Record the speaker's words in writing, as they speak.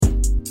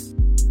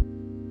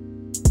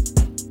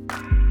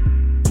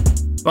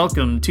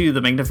Welcome to the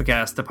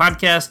Magnificast, a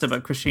podcast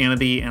about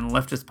Christianity and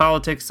leftist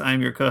politics.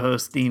 I'm your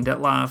co-host, Dean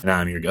Detloff. And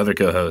I'm your other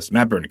co-host,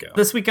 Matt Bernico.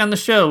 This week on the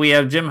show, we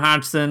have Jim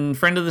Hodgson,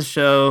 friend of the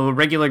show,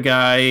 regular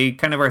guy,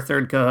 kind of our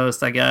third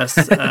co-host, I guess.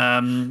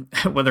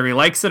 Whether he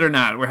likes it or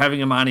not, we're having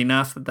him on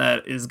enough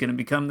that is going to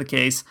become the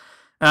case.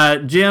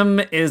 Jim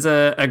is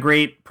a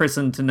great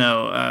person to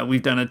know.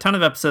 We've done a ton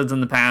of episodes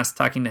in the past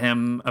talking to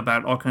him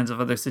about all kinds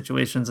of other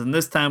situations, and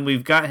this time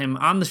we've got him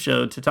on the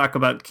show to talk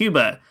about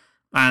Cuba.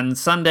 On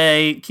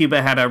Sunday,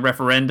 Cuba had a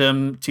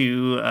referendum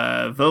to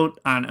vote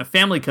on a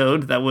family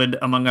code that would,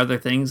 among other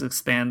things,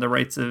 expand the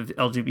rights of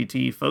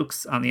LGBT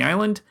folks on the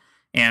island.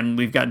 And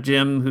we've got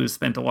Jim, who's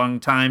spent a long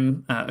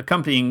time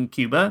accompanying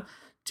Cuba,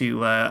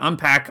 to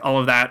unpack all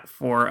of that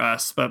for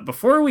us. But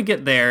before we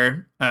get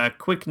there, a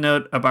quick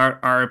note about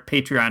our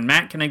Patreon.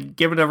 Matt, can I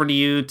give it over to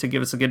you to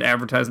give us a good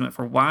advertisement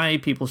for why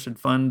people should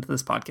fund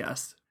this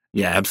podcast?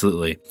 Yeah,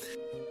 absolutely.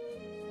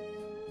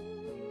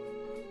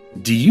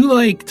 Do you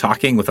like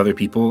talking with other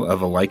people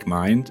of a like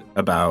mind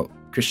about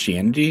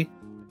Christianity,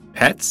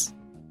 pets,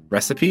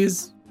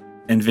 recipes,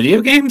 and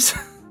video games?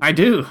 I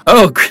do.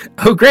 Oh,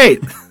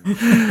 great.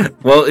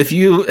 Well, if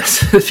you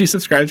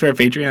subscribe to our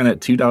Patreon at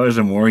 $2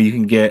 or more, you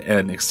can get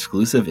an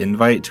exclusive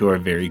invite to our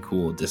very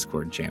cool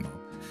Discord channel.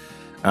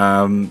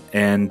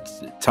 And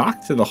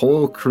talk to the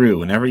whole crew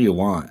whenever you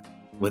want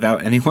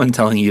without anyone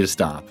telling you to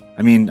stop.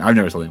 I mean, I've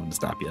never told anyone to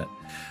stop yet.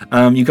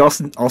 You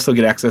can also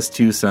get access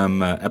to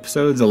some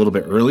episodes a little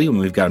bit early when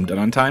we've got them done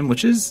on time,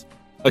 which is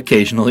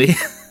occasionally.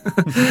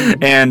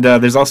 And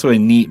there's also a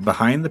neat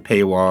behind the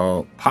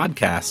paywall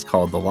podcast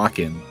called The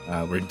Lock-In,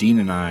 where Dean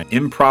and I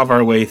improv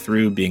our way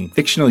through being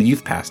fictional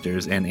youth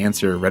pastors and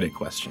answer Reddit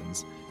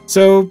questions.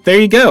 So there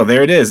you go.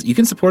 There it is. You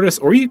can support us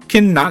or you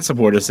can not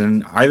support us.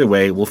 And either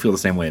way, we'll feel the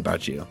same way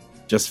about you.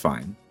 Just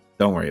fine.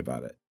 Don't worry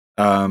about it.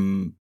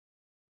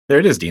 There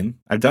it is, Dean.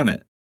 I've done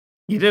it.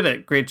 You did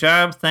it. Great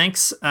job.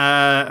 Thanks.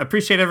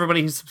 Appreciate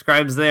everybody who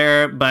subscribes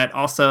there, but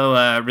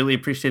also really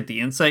appreciate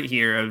the insight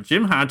here of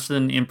Jim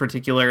Hodgson in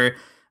particular.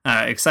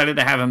 Excited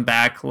to have him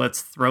back.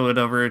 Let's throw it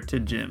over to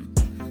Jim.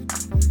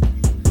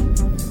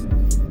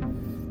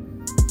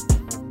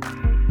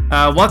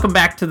 Welcome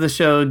back to the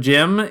show,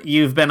 Jim.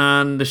 You've been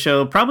on the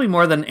show probably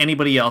more than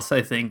anybody else,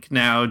 I think.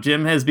 Now,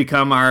 Jim has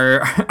become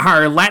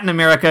our Latin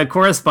America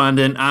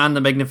correspondent on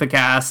the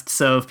Magnificast.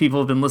 So if people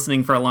have been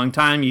listening for a long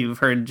time, you've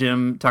heard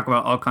Jim talk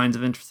about all kinds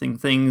of interesting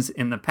things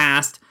in the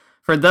past.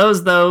 For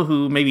those, though,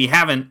 who maybe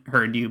haven't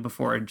heard you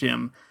before,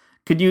 Jim,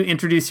 could you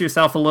introduce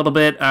yourself a little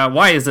bit?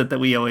 Why is it that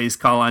we always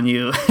call on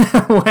you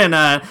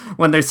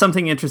when there's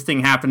something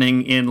interesting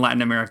happening in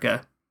Latin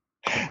America?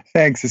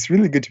 Thanks. It's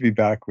really good to be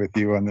back with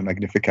you on the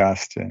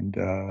Magnificast, and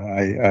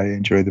I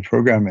enjoy the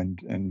program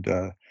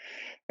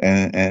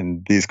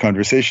and these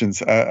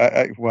conversations.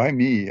 Why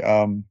me?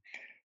 I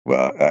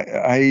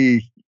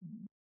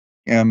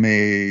am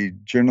a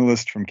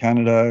journalist from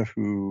Canada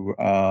who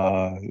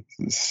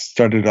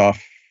started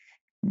off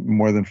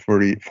more than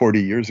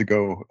 40 years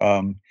ago,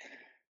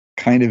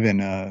 kind of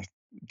in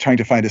trying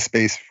to find a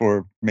space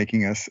for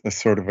making a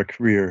sort of a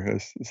career,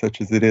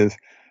 such as it is.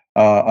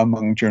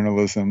 Among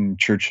journalism,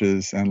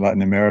 churches, and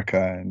Latin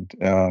America,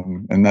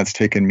 and that's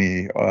taken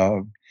me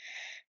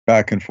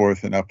back and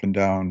forth and up and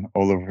down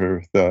all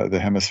over the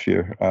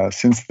hemisphere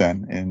since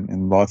then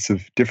in lots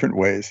of different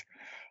ways.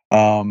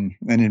 And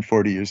in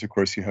 40 years, of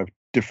course, you have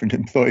different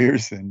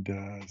employers, and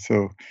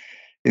so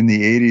in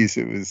the 80s,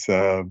 it was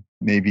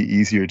maybe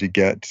easier to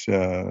get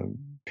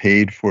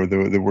paid for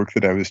the work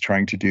that I was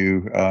trying to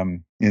do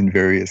in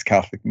various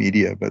Catholic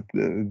media, but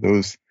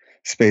those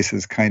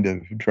spaces kind of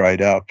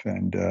dried up,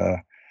 and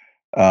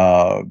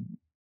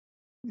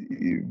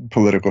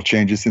political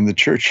changes in the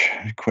church,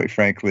 quite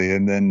frankly,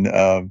 and then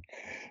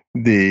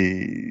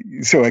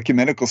so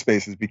ecumenical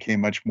spaces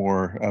became much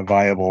more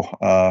viable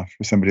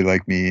for somebody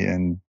like me,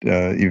 and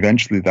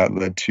eventually that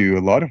led to a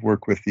lot of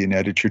work with the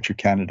United Church of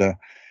Canada,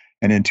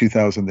 and in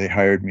 2000 they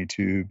hired me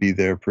to be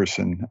their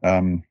person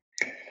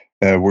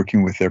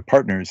working with their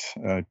partners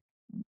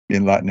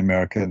in Latin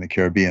America and the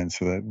Caribbean.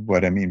 So that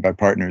what I mean by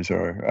partners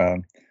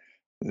are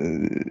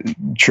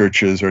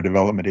churches or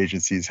development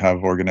agencies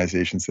have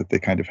organizations that they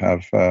kind of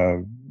have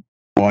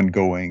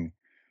ongoing,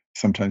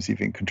 sometimes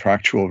even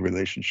contractual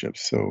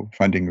relationships, so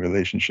funding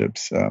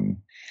relationships,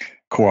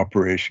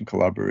 cooperation,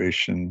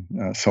 collaboration,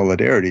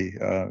 solidarity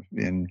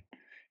in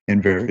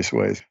various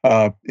ways.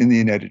 In the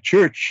United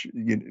Church,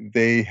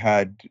 they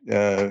had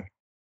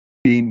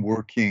been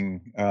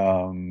working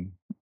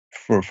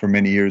for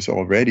many years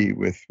already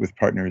with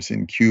partners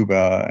in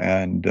Cuba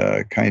and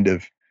kind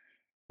of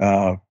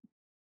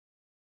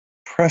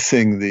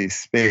pressing the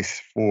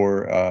space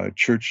for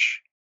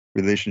church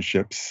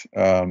relationships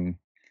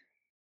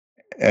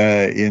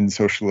in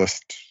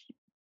socialist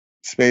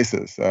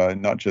spaces,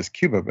 not just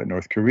Cuba but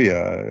North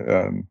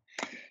Korea.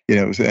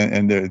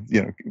 And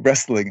they're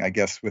wrestling, I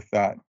guess, with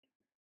that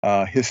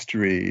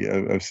history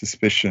of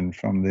suspicion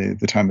from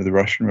the time of the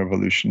Russian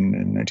Revolution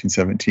in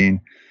 1917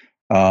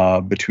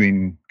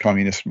 between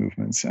communist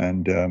movements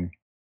and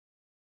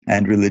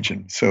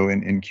religion. So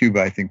in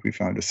Cuba, I think we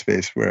found a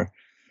space where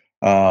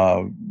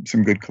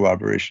some good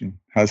collaboration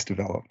has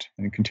developed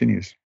and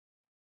continues.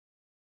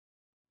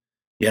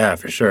 Yeah,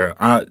 for sure.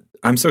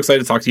 I'm so excited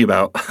to talk to you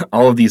about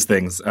all of these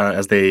things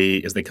as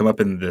they come up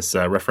in this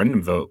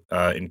referendum vote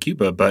in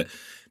Cuba. But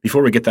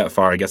before we get that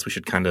far, I guess we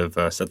should kind of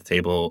set the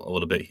table a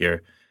little bit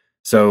here.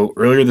 So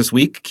earlier this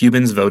week,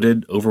 Cubans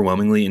voted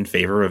overwhelmingly in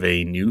favor of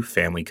a new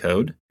family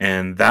code,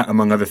 and that,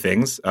 among other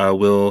things,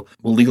 will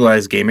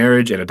legalize gay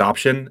marriage and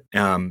adoption.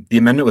 The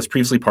amendment was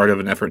previously part of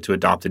an effort to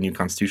adopt a new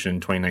constitution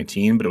in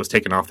 2019, but it was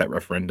taken off that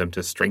referendum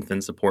to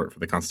strengthen support for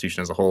the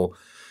constitution as a whole.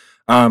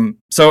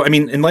 So, I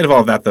mean, in light of all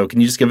of that, though, can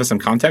you just give us some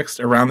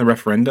context around the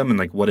referendum and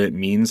like what it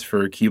means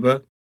for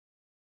Cuba?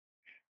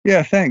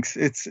 Yeah, thanks.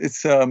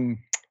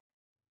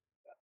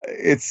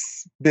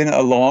 It's been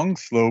a long,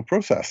 slow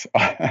process,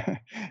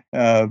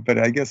 but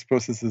I guess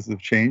processes of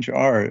change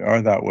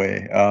are that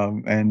way,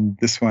 and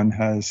this one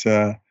has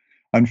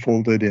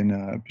unfolded in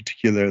a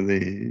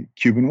particularly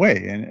Cuban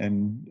way,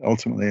 and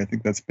ultimately, I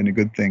think that's been a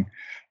good thing.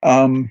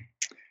 Um,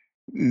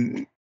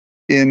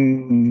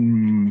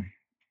 in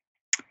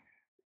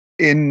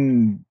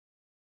in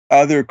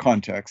other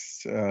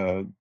contexts,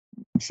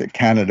 say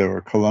Canada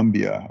or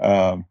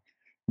Colombia,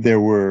 there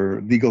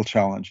were legal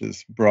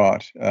challenges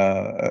brought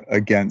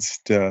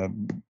against,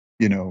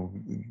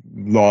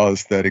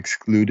 laws that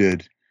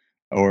excluded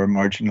or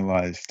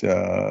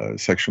marginalized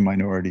sexual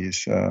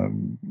minorities,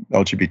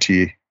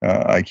 LGBT,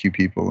 IQ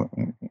people,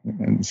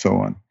 and so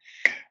on.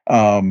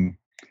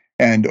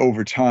 And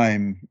over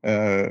time,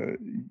 the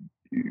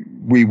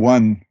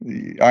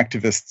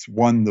activists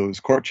won those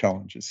court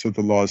challenges. So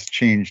the laws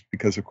changed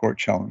because of court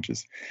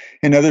challenges.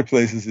 In other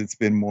places, it's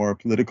been more a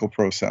political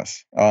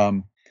process.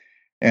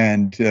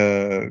 And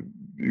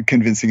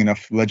convincing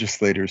enough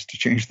legislators to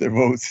change their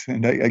votes.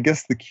 And I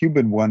guess the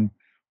Cuban one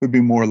would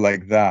be more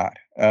like that.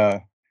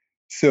 And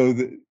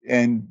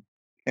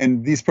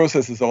these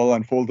processes all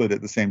unfolded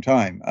at the same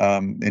time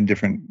in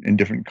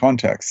different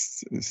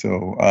contexts.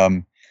 So I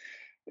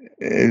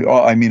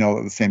mean all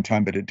at the same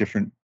time, but at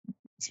different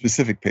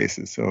specific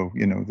paces. So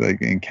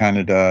like in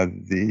Canada,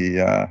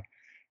 the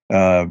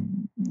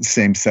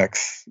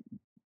same-sex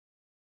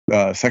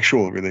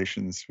sexual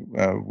relations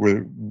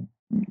were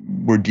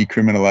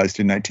decriminalized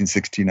in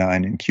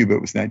 1969. In Cuba,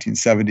 it was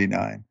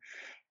 1979.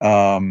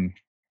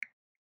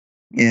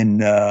 In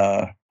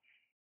the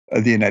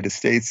United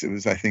States, it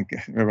was, I think,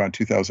 around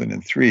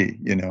 2003.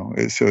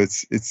 So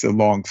it's a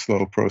long,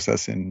 slow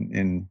process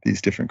in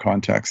these different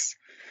contexts.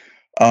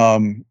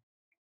 In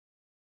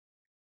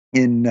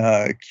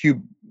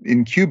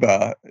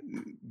Cuba,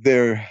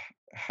 there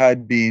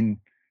had been,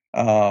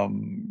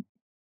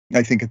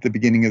 I think, at the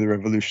beginning of the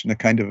revolution, a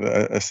kind of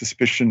a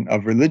suspicion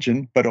of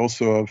religion, but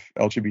also of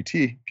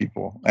LGBT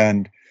people.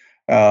 And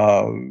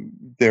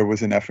there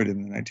was an effort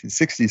in the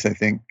 1960s, I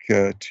think,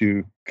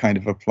 to kind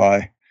of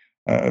apply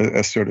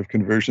a sort of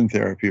conversion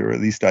therapy, or at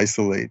least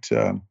isolate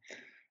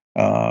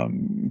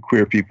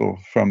queer people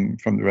from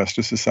the rest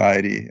of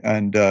society.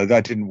 And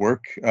that didn't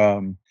work.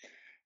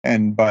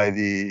 And by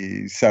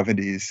the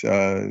 70s,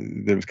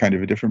 there was kind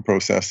of a different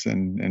process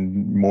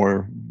and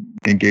more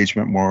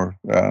engagement, more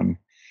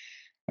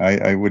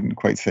I wouldn't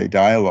quite say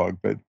dialogue,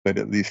 but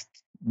at least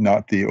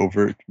not the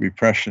overt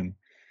repression.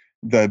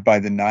 That by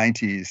the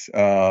 90s,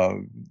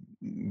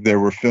 there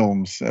were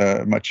films,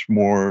 much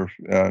more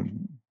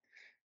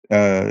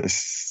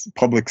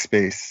public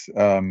space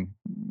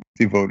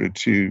devoted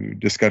to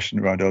discussion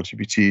around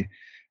LGBT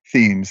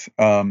themes.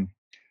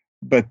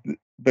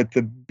 But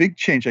the big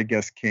change, I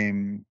guess,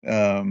 came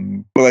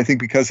I think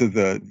because of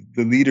the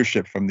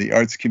leadership from the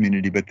arts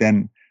community, but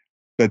the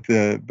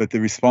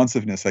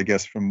responsiveness, I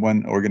guess, from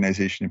one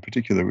organization in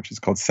particular, which is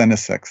called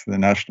Senesex, the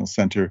National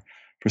Center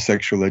for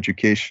Sexual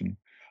Education.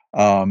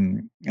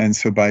 And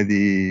so by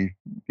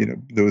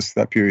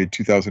that period,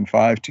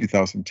 2005,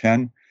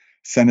 2010,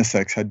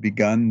 Senesex had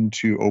begun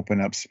to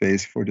open up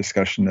space for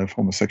discussion of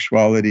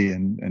homosexuality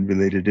and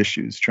related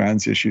issues,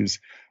 trans issues,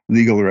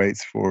 legal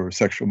rights for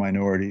sexual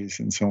minorities,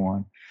 and so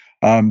on.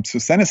 So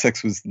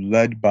Senesex was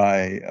led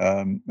by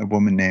a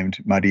woman named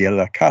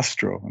Mariela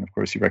Castro, and of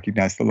course you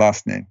recognize the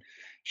last name.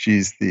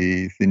 She's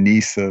the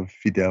niece of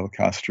Fidel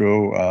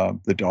Castro,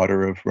 the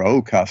daughter of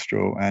Raúl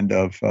Castro, and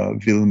of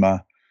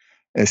Vilma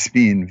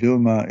Espín.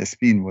 Vilma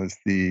Espín was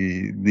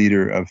the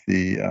leader of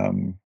the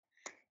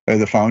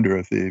founder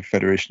of the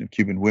Federation of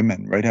Cuban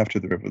Women right after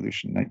the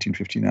revolution,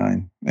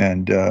 1959.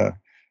 And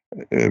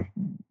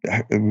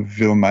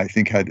Vilma, I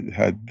think, had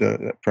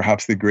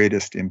perhaps the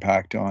greatest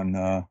impact on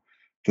the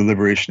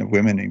liberation of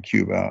women in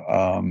Cuba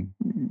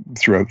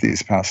throughout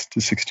these past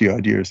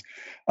 60-odd years.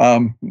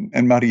 And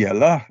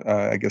Mariela,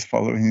 I guess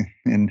following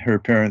in her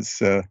parents'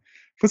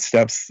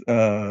 footsteps,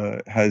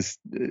 took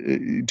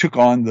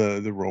on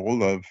the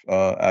role of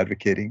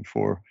advocating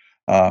for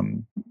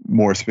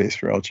more space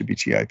for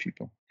LGBTI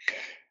people.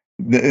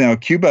 Now,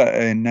 Cuba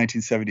in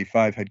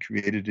 1975 had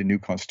created a new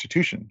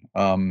constitution,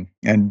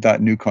 and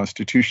that new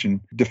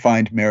constitution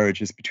defined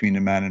marriage as between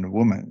a man and a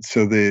woman.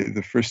 So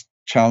the first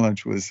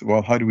challenge was,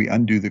 well, how do we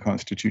undo the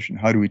constitution?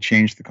 How do we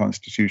change the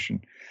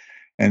constitution?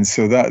 And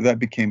so that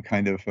became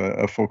kind of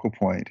a focal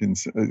point. And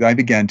so I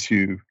began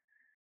to,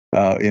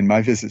 in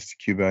my visits to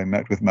Cuba, I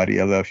met with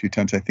Mariela a few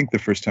times. I think the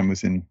first time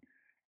was in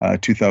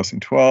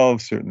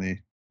 2012,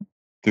 certainly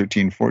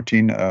 13,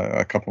 14,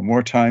 a couple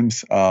more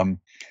times,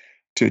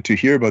 to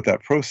hear about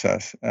that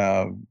process.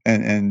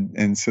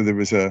 And so there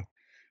was a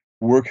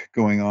work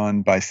going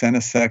on by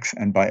Senesex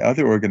and by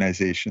other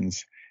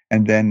organizations,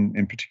 and then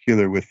in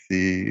particular with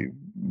the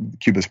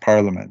Cuba's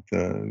parliament,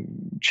 the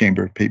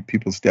Chamber of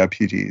People's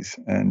Deputies.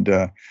 And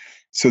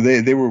so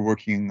they were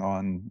working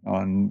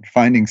on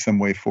finding some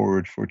way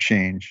forward for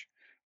change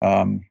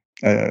a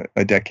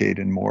decade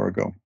and more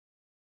ago.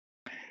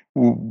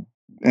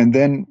 And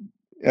then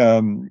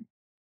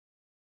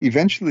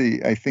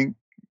eventually, I think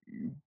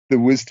the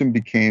wisdom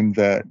became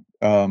that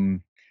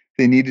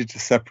they needed to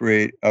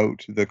separate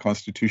out the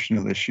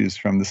constitutional issues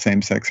from the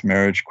same-sex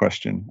marriage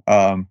question.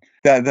 That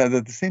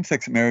the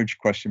same-sex marriage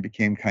question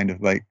became kind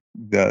of like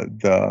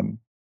the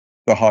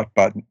hot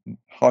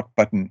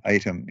button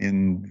item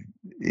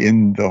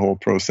in the whole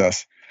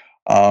process,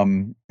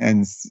 and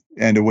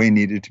a way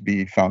needed to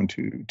be found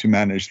to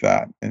manage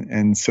that.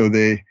 And so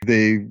they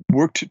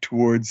worked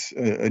towards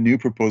a new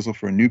proposal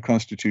for a new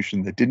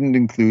constitution that didn't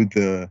include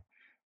the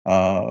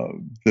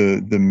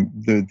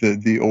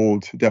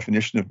old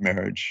definition of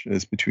marriage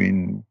as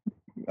between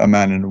a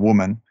man and a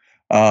woman,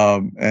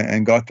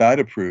 and got that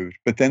approved.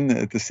 But then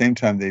at the same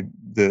time, the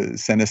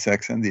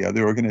Senesex and the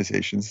other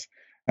organizations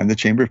and the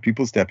Chamber of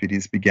People's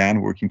Deputies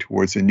began working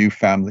towards a new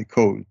family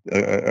code,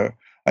 a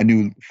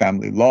new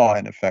family law,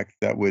 in effect,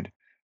 that would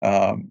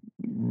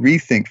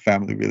rethink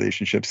family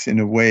relationships in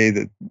a way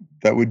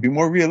that would be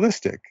more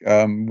realistic.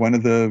 One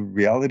of the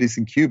realities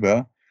in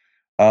Cuba,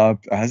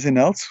 as in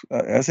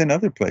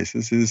other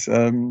places, is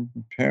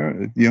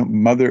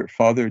mother,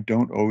 father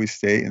don't always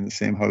stay in the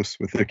same house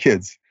with their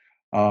kids,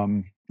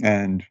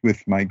 and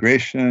with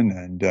migration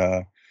and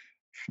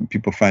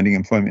people finding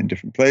employment in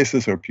different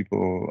places, or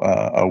people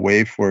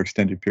away for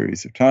extended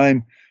periods of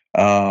time.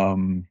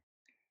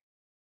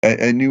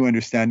 A new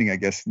understanding, I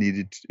guess,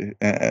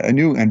 a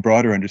new and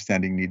broader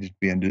understanding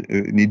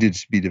needed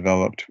to be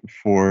developed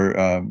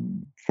for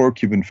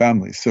Cuban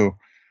families. So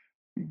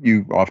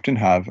you often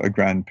have a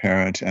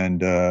grandparent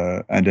and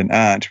an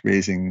aunt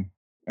raising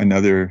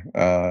another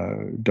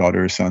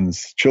daughter or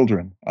son's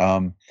children.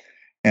 So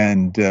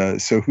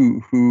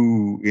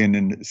who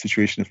in a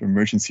situation of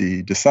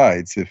emergency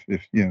decides if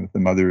the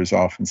mother is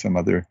off in some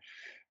other,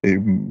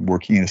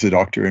 working as a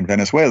doctor in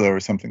Venezuela or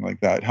something like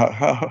that?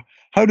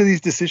 How do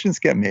these decisions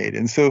get made?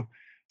 And so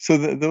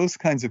those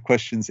kinds of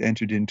questions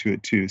entered into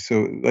it too.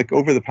 So like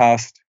over the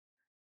past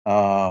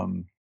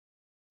 5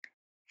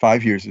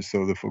 years or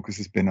so, the focus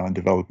has been on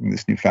developing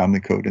this new family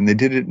code, and they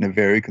did it in a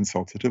very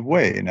consultative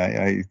way. And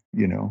I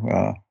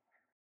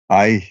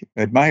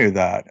admire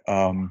that.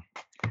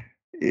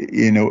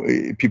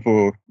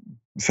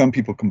 Some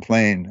people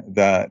complain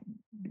that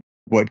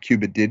what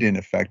Cuba did in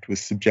effect was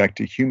subject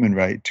a human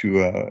right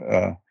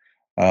to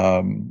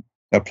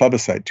a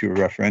plebiscite, to a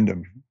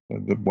referendum,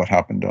 what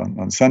happened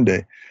on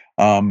Sunday.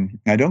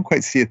 I don't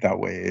quite see it that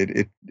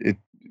way. It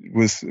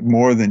was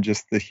more than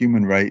just the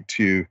human right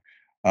to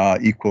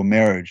equal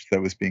marriage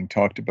that was being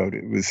talked about.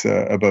 It was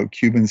about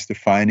Cubans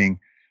defining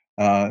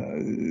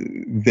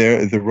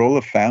the role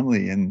of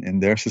family in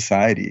their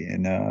society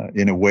in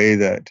a way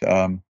that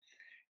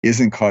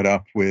isn't caught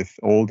up with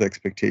old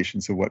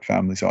expectations of what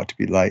families ought to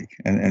be like.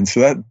 And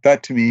so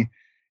that to me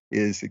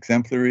is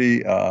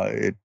exemplary.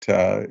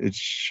 It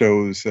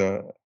shows,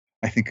 I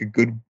think, a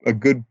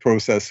good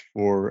process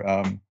for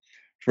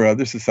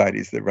other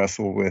societies that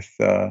wrestle with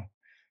the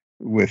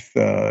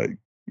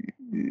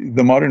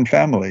modern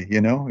family.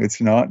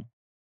 It's not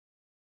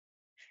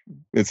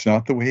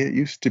the way it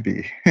used to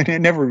be, and it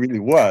never really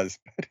was.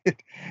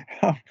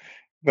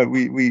 But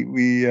we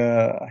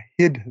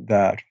hid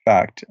that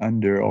fact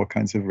under all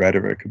kinds of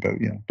rhetoric about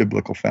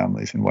biblical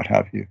families and what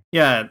have you.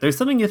 Yeah, there's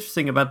something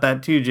interesting about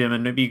that too, Jim,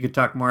 and maybe you could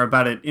talk more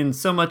about it. In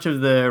so much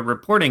of the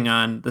reporting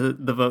on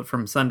the vote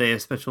from Sunday,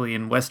 especially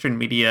in Western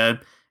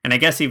media, and I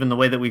guess even the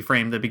way that we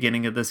framed the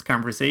beginning of this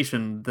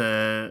conversation,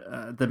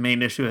 the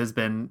main issue has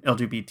been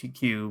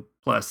LGBTQ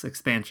plus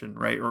expansion,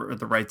 right, or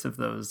the rights of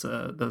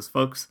those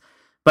folks.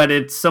 But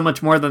it's so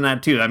much more than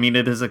that, too. I mean,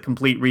 it is a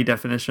complete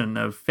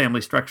redefinition of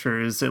family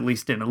structures, at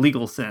least in a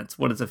legal sense.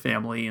 What is a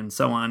family and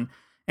so on.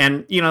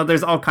 And,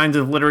 there's all kinds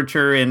of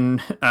literature in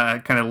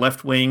kind of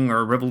left-wing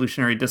or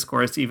revolutionary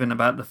discourse even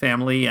about the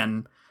family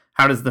and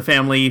how does the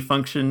family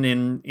function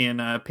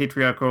in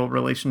patriarchal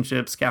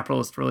relationships,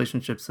 capitalist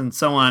relationships, and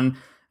so on.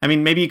 I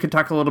mean, maybe you could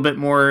talk a little bit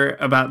more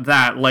about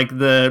that, like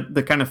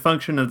the kind of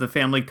function of the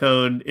family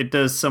code. It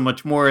does so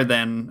much more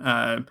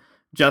than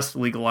just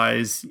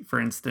legalize, for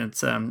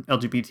instance,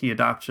 LGBT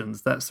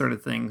adoptions, that sort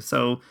of thing.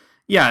 So,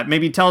 yeah,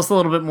 maybe tell us a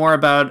little bit more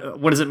about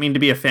what does it mean to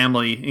be a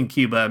family in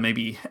Cuba,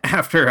 maybe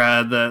after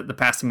the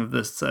passing of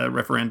this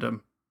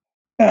referendum.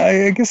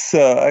 I guess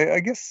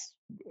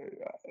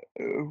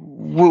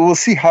we'll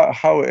see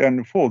how it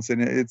unfolds,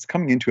 and it's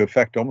coming into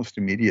effect almost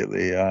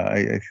immediately.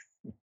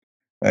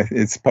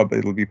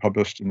 It'll be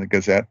published in the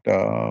Gazette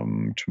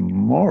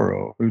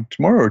tomorrow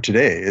or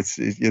today.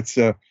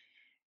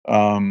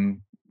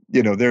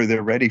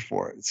 They're ready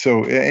for it.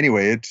 So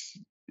anyway,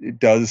 it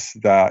does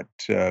that,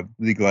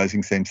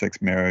 legalizing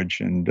same-sex marriage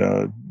and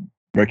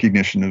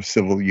recognition of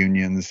civil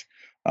unions.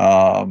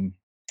 So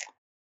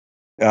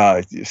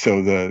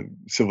the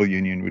civil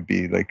union would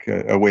be like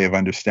a way of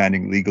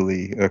understanding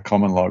legally a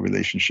common law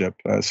relationship,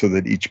 so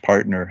that each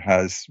partner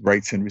has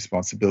rights and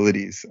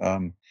responsibilities.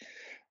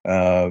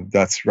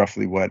 That's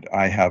roughly what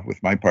I have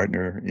with my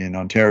partner in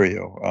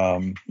Ontario.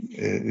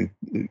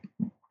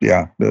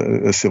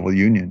 A civil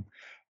union.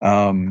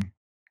 Then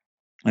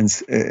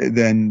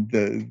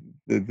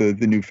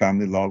the new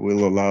family law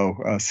will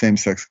allow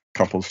same-sex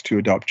couples to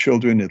adopt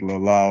children. It'll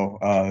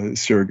allow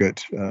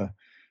surrogate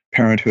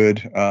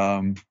parenthood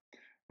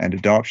and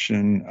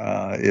adoption.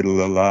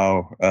 It'll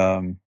allow,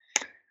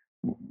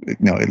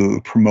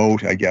 it'll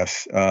promote, I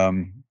guess,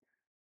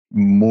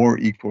 more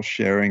equal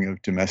sharing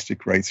of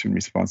domestic rights and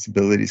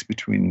responsibilities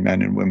between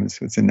men and women.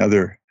 So it's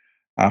another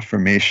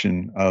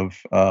affirmation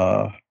of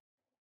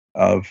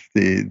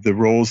the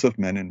roles of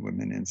men and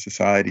women in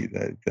society,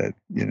 that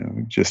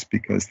just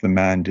because the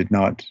man did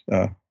not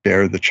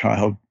bear the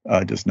child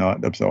does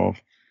not absolve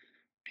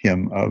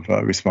him of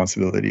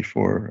responsibility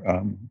for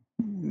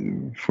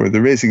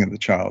the raising of the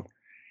child.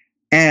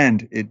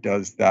 And it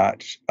does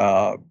that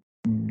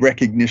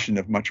recognition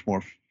of much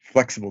more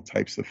flexible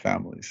types of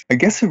families. I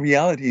guess the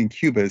reality in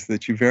Cuba is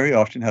that you very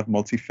often have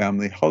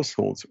multifamily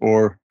households,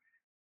 or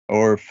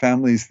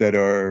families that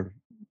are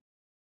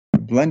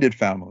blended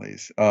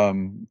families,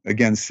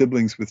 again,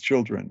 siblings with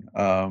children,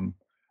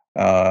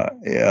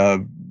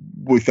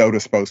 without a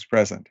spouse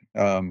present.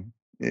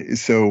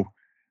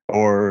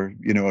 Or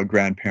a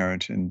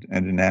grandparent and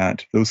an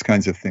aunt, those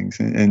kinds of things.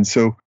 And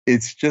so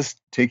it's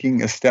just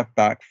taking a step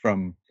back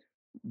from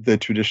the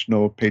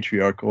traditional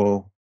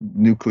patriarchal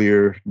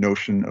nuclear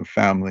notion of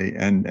family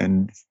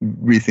and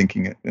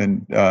rethinking it.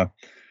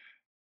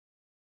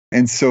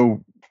 And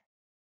so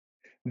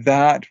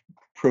that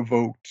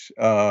provoked,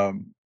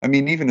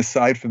 even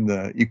aside from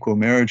the equal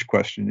marriage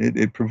question,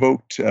 it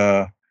provoked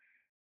a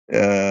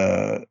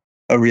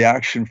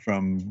reaction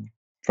from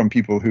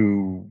people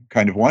who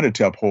kind of wanted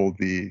to uphold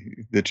the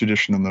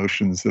traditional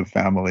notions of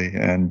family,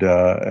 and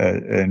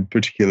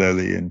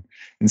particularly in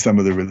some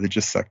of the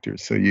religious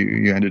sectors. So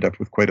you ended up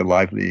with quite a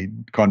lively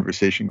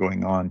conversation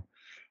going on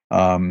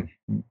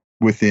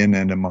within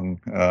and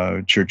among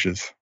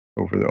churches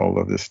over all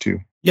of this too.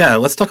 Yeah,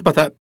 let's talk about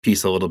that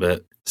piece a little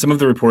bit. Some of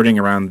the reporting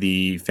around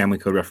the Family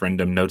Code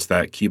referendum notes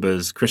that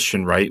Cuba's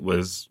Christian right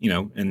was,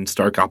 in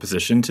stark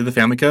opposition to the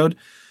Family Code,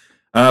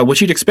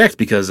 which you'd expect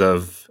because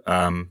of,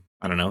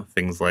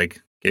 things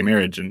like gay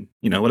marriage and,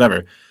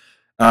 whatever.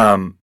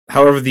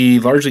 However, the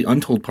largely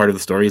untold part of the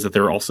story is that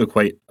there are also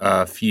quite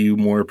a few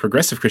more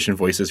progressive Christian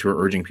voices who are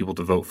urging people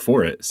to vote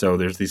for it. So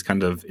there's these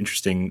kind of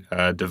interesting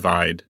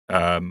divide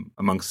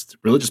amongst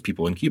religious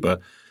people in Cuba.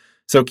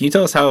 So can you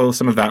tell us how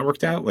some of that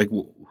worked out? Like,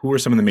 who are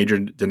some of the major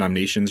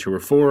denominations who were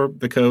for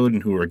the code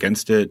and who were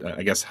against it?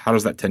 I guess, how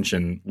does that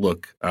tension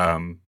look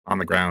on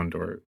the ground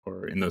or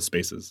in those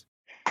spaces?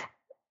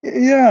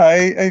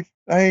 Yeah,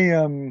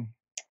 I'm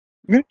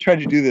going to try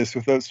to do this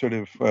without sort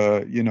of,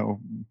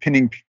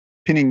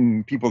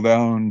 pinning people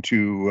down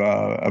to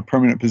a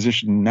permanent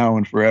position now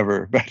and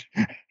forever, but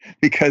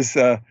because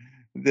my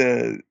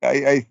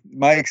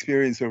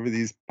experience over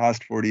these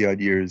past 40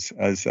 odd years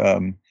as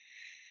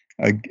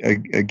a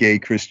gay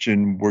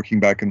Christian working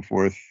back and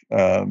forth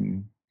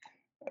in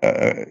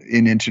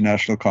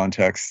international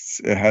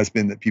contexts has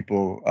been that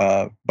people,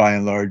 by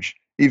and large,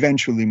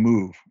 eventually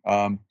move.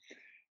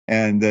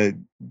 And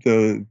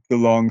the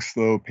long,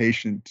 slow,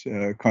 patient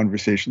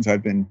conversations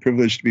I've been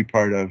privileged to be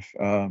part of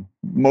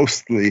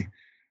mostly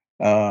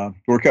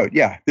work out.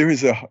 Yeah, there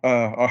is a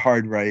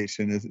hard right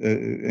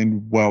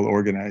and well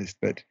organized,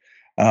 but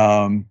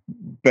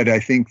I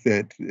think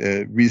that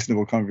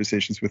reasonable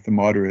conversations with the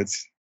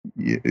moderates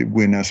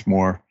win us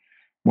more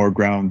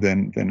ground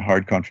than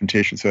hard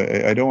confrontation. So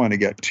I don't want to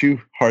get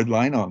too hard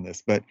line on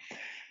this, but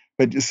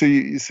so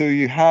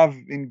you have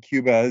in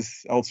Cuba,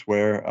 as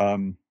elsewhere,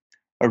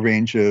 a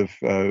range of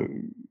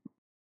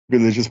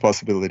religious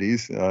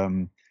possibilities,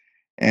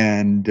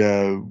 and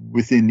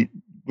within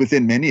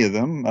many of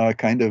them,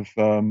 kind of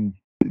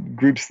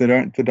groups that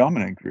aren't the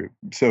dominant group.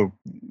 So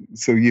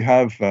you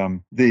have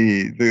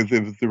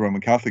the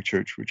Roman Catholic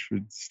Church, which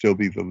would still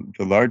be the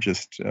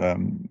largest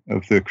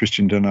of the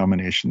Christian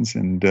denominations,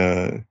 and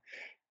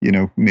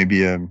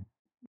maybe a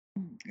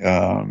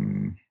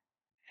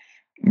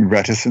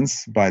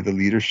reticence by the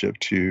leadership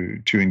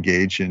to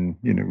engage in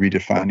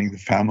redefining the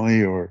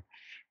family or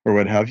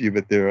what have you.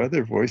 But there are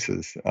other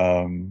voices,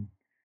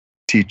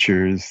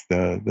 teachers,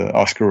 the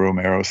Oscar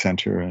Romero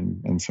Center,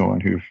 and so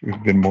on,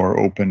 who've been more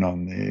open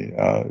on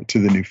to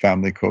the new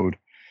family code.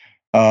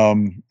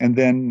 And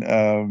then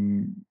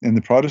in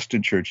the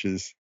Protestant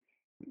churches,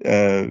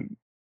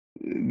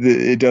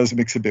 it does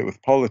mix a bit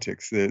with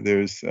politics.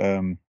 There's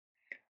a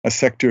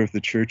sector of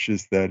the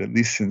churches that, at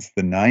least since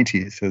the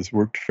 90s, has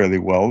worked fairly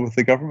well with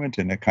the government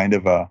in a kind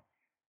of a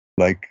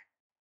like,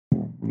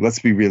 let's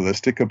be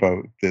realistic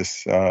about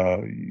this,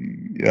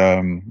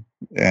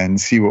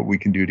 and see what we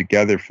can do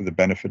together for the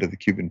benefit of the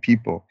Cuban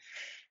people.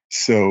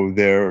 So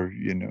there,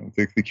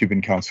 the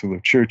Cuban Council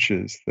of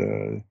Churches,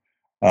 the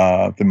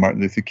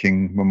Martin Luther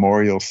King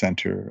Memorial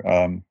Center,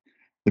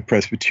 the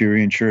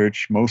Presbyterian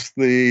Church,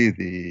 mostly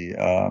the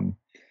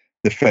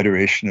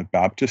Federation of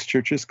Baptist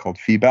Churches called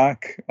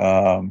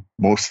FEBAC,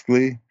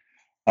 mostly,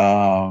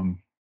 and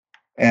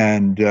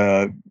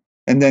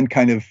then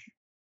kind of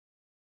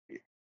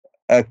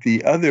at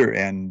the other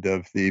end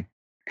of the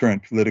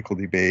current political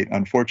debate,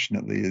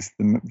 unfortunately, is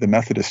the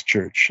Methodist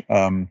Church,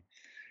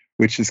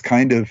 which is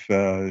kind of,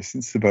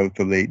 since about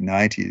the late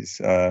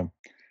 90s,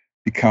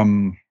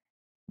 become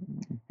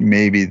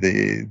maybe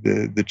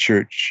the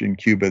church in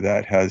Cuba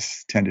that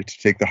has tended to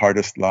take the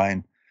hardest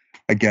line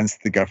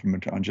against the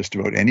government on just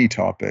about any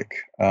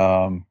topic.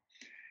 And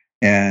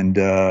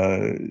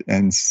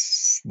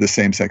the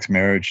same-sex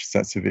marriage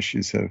sets of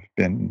issues have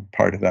been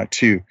part of that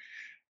too.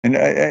 And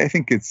I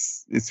think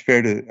it's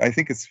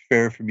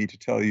fair for me to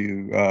tell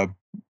you a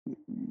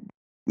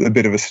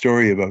bit of a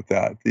story about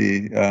that.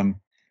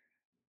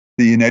 The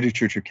United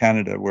Church of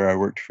Canada, where I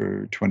worked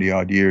for 20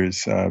 odd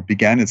years,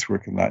 began its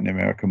work in Latin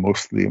America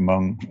mostly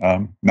among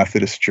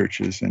Methodist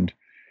churches, and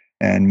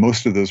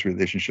most of those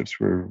relationships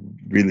were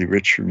really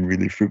rich and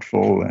really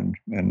fruitful and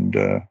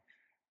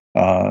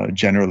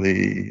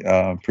generally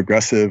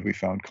progressive. We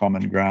found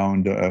common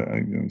ground,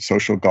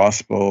 social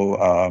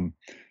gospel,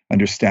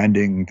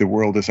 understanding the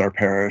world as our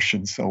parish,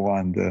 and so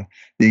on. The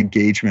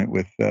engagement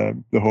with the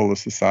whole of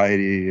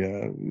society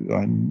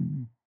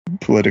on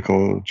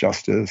political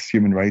justice,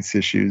 human rights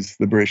issues,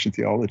 liberation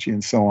theology,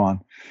 and so on.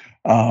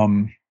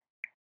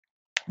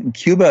 In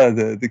Cuba,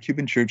 the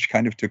Cuban church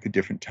kind of took a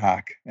different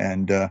tack,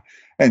 and the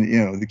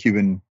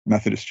Cuban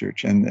Methodist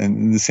Church,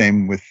 and the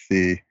same with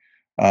the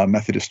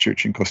Methodist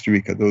Church in Costa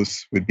Rica.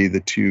 Those would be the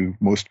two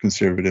most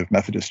conservative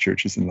Methodist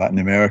churches in Latin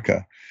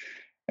America.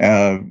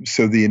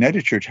 So the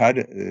United Church had,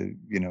 in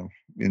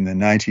the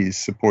 90s,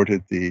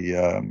 supported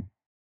the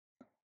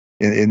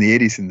in the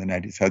 80s and the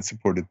 90s had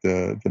supported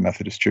the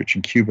Methodist Church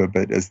in Cuba,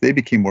 but as they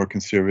became more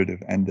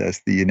conservative, and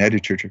as the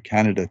United Church of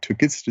Canada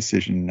took its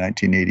decision in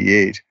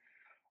 1988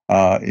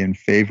 in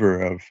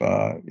favor of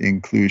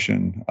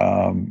inclusion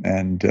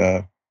and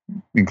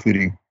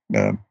including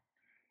the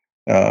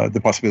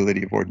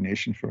possibility of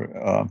ordination for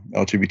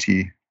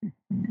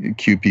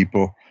LGBTQ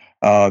people,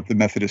 the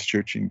Methodist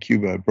Church in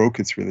Cuba broke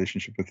its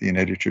relationship with the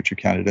United Church of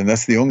Canada, and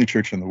that's the only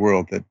church in the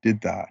world that did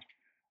that.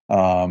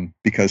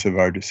 Because of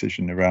our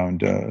decision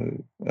around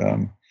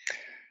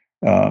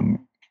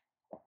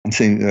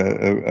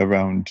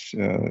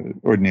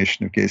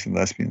ordination of gays and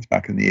lesbians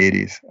back in the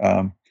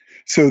 80s.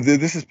 So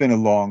this has been a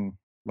long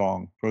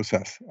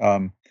process.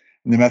 The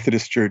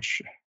Methodist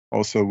Church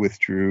also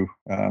withdrew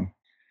in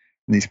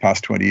these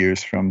past 20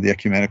 years from the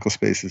ecumenical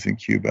spaces in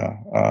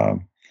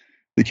Cuba,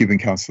 the Cuban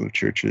Council of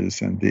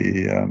Churches, and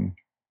the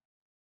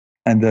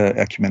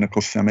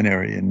ecumenical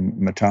seminary in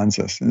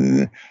Matanzas,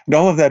 and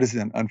all of that is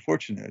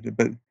unfortunate.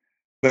 But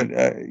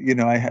I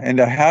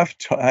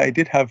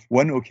did have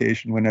one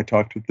occasion when I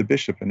talked with the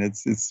bishop, and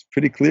it's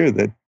pretty clear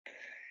that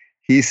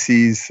he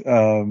sees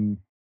the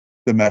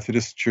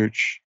Methodist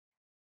Church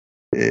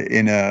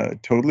in a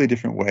totally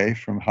different way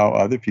from how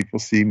other people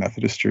see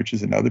Methodist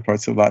churches in other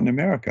parts of Latin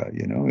America.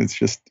 It's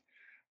just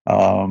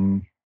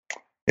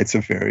it's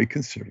a very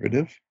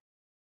conservative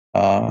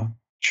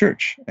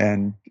church,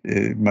 and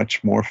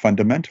much more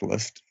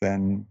fundamentalist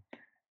than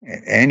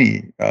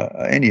any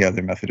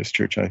other Methodist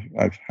church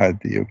I've had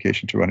the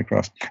occasion to run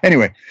across.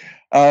 Anyway,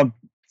 so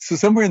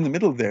somewhere in the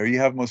middle there, you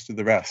have most of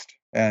the rest,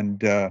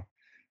 and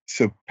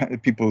so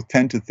people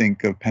tend to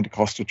think of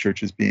Pentecostal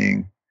churches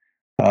being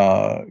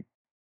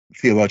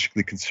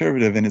theologically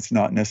conservative, and it's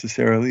not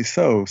necessarily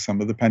so. Some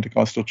of the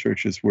Pentecostal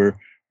churches were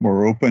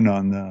more open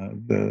on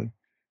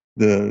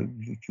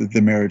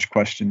the marriage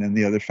question and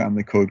the other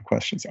family code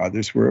questions.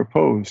 Others were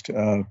opposed.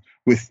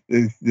 With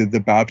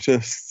the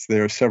Baptists,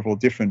 there are several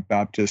different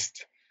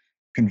Baptist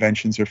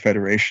conventions or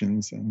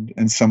federations,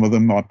 and some of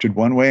them opted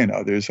one way and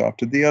others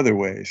opted the other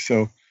way.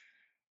 So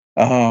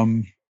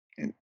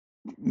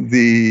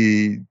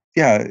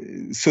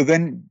so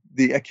then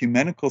the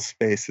ecumenical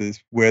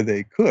spaces where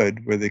they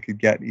could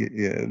get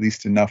at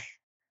least enough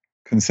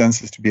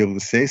consensus to be able to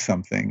say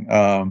something,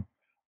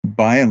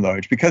 by and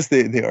large, because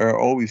they are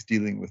always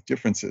dealing with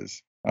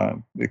differences.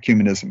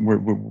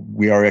 Ecumenism,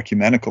 we are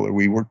ecumenical, or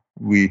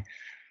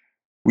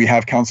we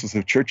have councils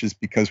of churches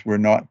because we're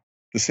not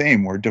the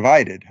same. We're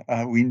divided.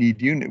 We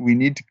need we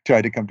need to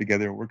try to come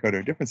together and work out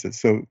our differences.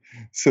 So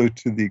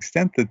to the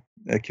extent that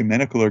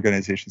ecumenical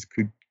organizations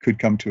could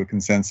come to a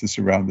consensus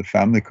around the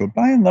family code,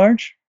 by and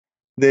large,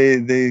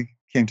 they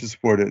came to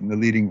support it. And the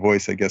leading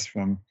voice, I guess,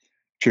 from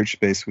church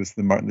space was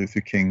the Martin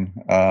Luther King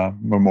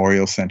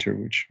Memorial Center,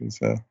 which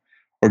was a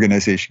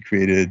organization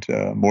created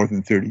more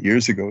than 30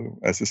 years ago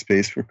as a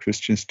space for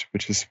Christians to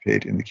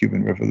participate in the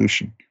Cuban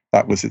Revolution.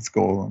 That was its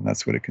goal, and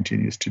that's what it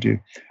continues to do.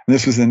 And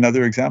this was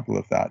another example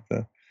of that.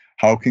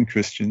 How can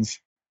Christians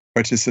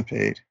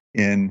participate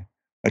in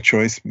a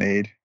choice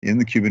made in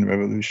the Cuban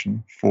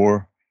Revolution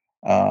for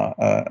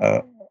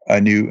a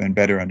new and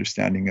better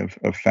understanding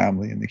of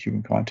family in the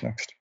Cuban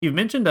context. You've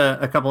mentioned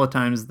a couple of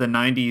times the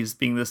 90s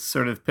being this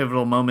sort of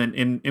pivotal moment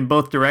in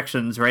both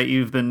directions, right?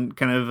 You've been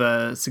kind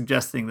of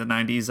suggesting the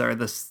 90s are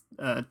this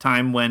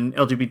time when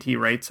LGBT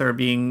rights are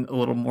being a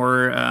little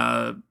more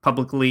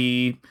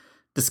publicly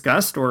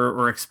discussed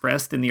or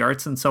expressed in the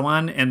arts and so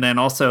on. And then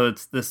also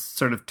it's this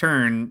sort of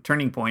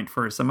turning point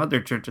for some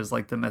other churches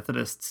like the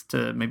Methodists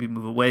to maybe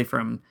move away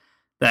from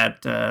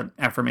that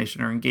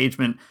affirmation or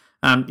engagement.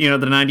 The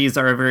 90s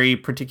are a very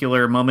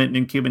particular moment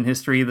in Cuban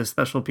history, the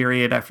special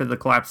period after the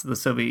collapse of the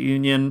Soviet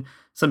Union.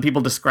 Some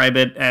people describe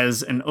it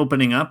as an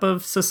opening up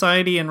of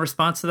society in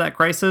response to that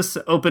crisis.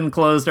 Open,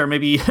 closed are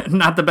maybe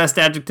not the best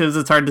adjectives,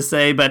 it's hard to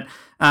say, but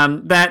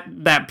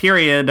that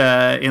period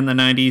in the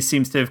 90s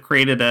seems to have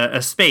created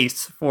a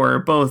space for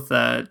both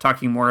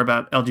talking more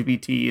about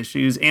LGBT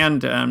issues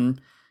and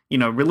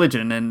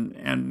religion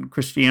and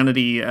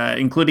Christianity,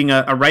 including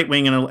a right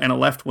wing and a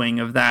left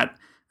wing of that.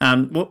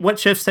 What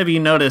shifts have you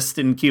noticed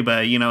in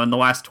Cuba, in the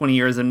last 20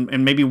 years,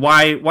 and maybe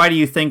why do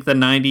you think the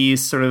 90s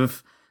sort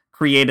of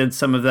created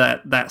some of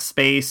that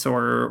space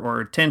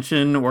or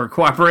tension or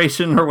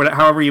cooperation or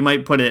however you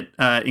might put it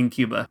in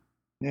Cuba?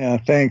 Yeah,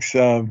 thanks.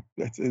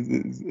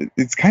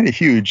 It's kind of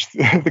huge,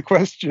 the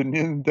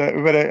question,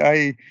 but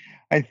I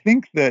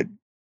think that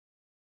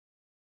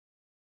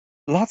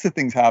lots of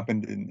things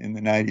happened in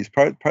the 90s.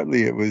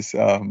 Partly it was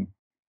in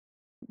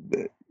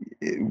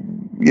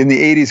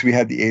the 80s we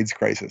had the AIDS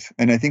crisis,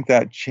 and I think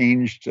that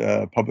changed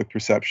public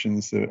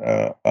perceptions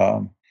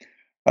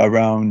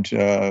around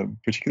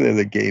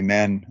particularly gay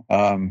men,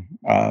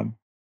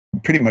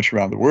 pretty much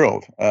around the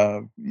world,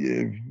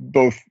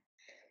 both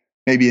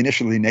maybe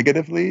initially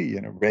negatively,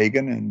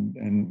 Reagan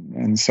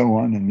and so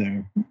on, and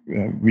their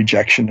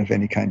rejection of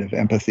any kind of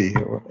empathy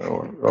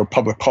or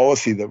public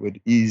policy that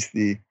would ease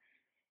the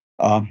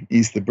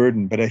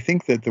burden. But I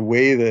think that the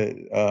way that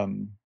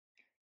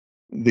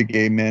the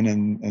gay men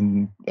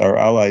and our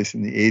allies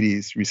in the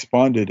 80s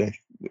responded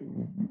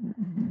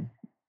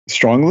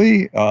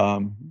strongly,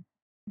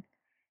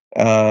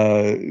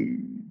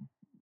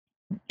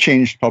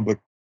 changed public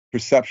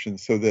perception.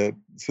 So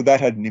that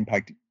had an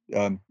impact,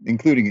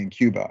 including in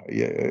Cuba.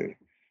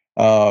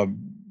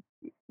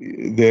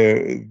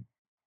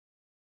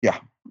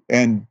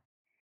 And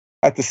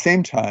at the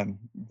same time,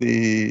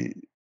 the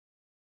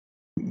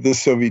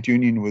Soviet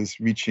Union was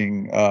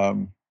reaching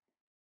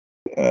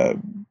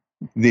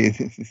the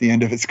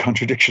end of its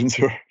contradictions,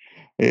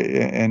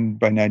 and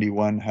by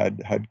 91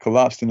 had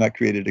collapsed, and that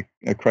created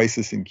a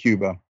crisis in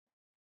Cuba,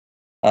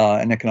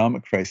 an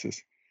economic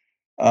crisis,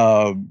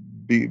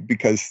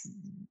 because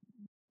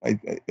I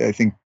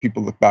think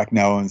people look back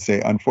now and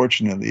say,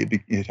 unfortunately,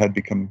 it had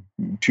become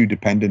too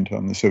dependent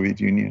on the Soviet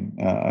Union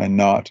and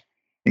not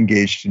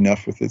engaged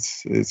enough with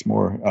its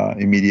more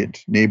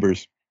immediate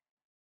neighbors.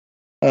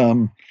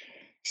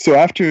 So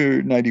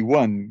after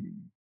 91,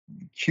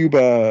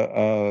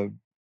 Cuba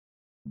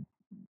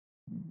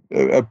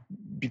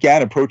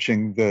began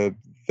approaching the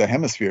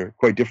hemisphere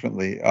quite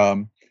differently,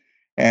 and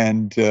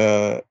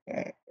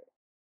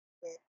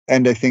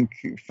I think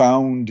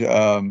found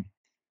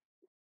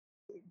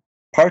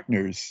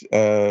partners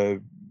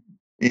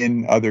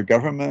in other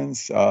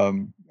governments,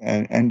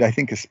 and I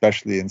think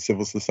especially in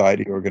civil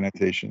society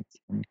organizations.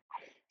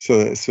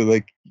 So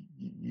like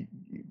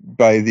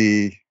by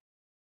the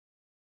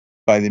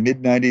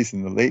mid 90s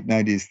and the late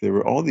 90s, there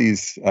were all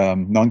these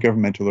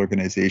non-governmental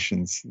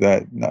organizations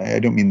that, I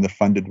don't mean the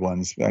funded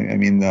ones, I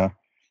mean the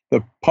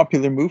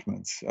popular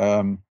movements,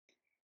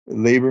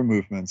 labor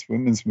movements,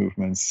 women's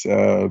movements,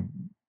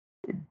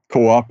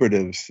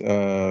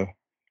 cooperatives,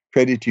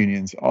 credit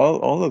unions,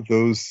 all of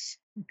those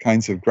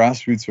kinds of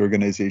grassroots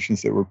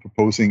organizations that were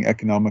proposing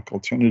economic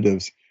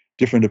alternatives,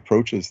 different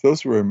approaches.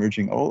 Those were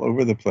emerging all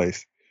over the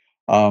place,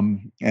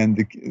 and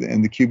the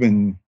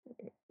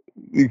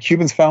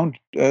Cubans found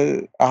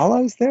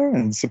allies there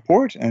and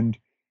support, and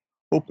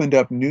opened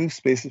up new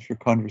spaces for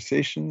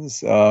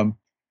conversations in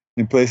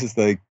places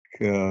like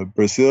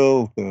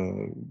Brazil,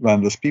 the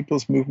Landless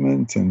Peoples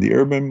Movement, and the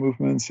urban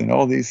movements, and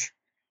all these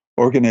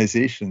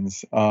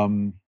organizations.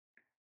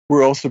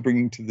 We're also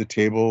bringing to the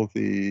table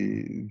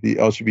the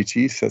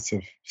LGBT sets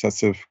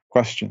of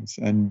questions,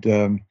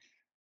 and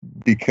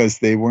because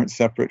they weren't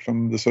separate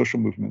from the social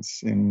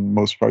movements in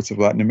most parts of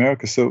Latin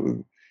America,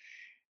 so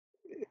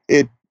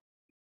it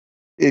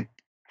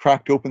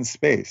cracked open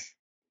space.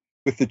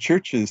 With the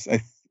churches,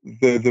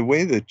 the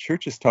way the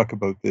churches talk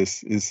about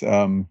this is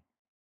kind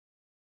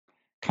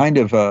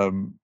of let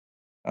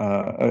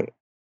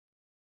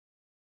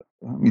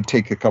me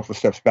take a couple of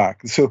steps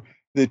back. So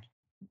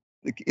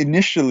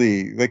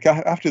initially, like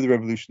after the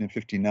revolution in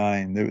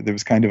 '59, there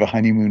was kind of a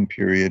honeymoon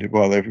period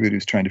while everybody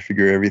was trying to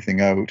figure everything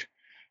out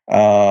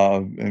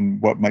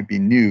and what might be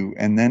new.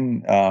 And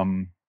then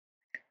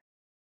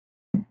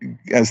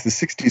as the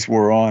 '60s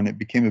wore on, it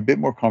became a bit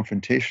more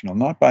confrontational,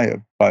 not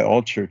by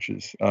all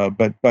churches,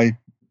 but by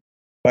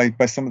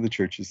some of the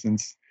churches.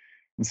 And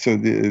so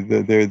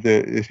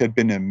it had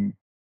been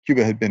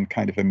Cuba had been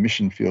kind of a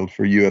mission field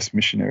for U.S.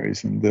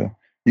 missionaries, and the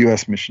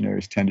U.S.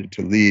 missionaries tended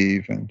to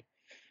leave, and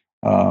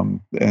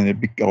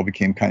all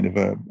became kind of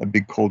a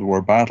big Cold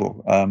War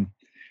battle.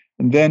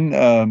 And then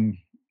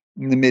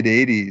in the mid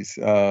 '80s,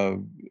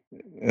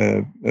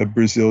 a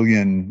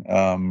Brazilian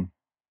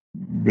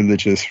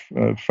religious,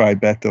 Fray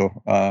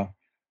Beto,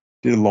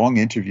 did a long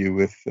interview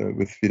with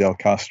Fidel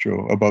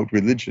Castro about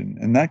religion,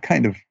 and that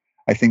kind of,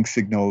 I think,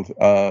 signaled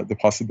the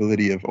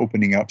possibility of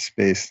opening up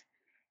space.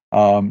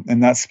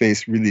 And that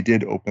space really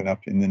did open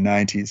up in the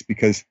 '90s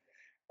because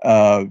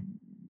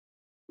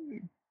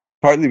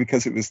partly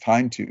because it was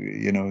time to,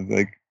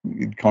 like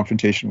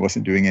confrontation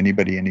wasn't doing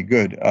anybody any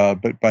good.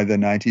 But by the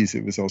 '90s,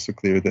 it was also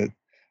clear that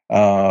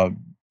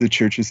the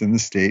churches and the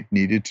state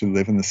needed to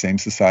live in the same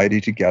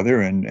society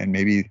together, and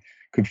maybe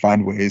could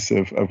find ways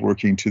of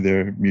working to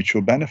their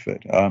mutual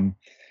benefit.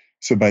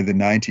 So by the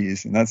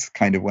 '90s, and that's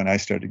kind of when I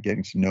started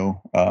getting to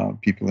know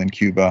people in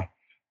Cuba,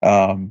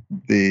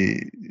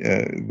 the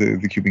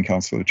Cuban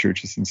Council of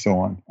Churches, and so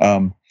on.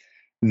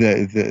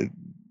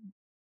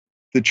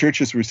 The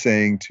churches were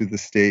saying to the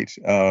state,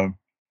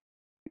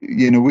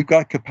 we've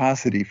got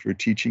capacity for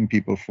teaching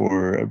people.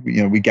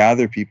 We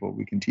gather people,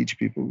 we can teach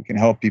people, we can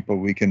help people,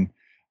 we can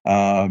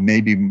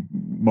maybe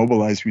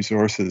mobilize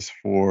resources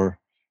for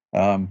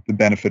the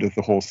benefit of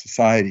the whole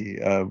society.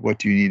 What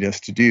do you need us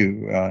to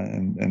do?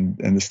 And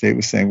the state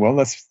was saying, well,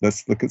 let's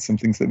look at some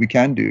things that we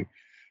can do.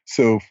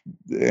 So,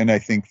 and I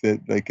think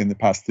that, like, in the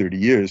past 30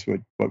 years,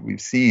 what we've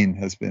seen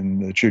has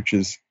been the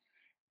churches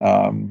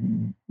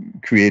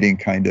creating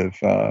kind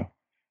of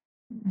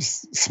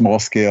small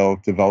scale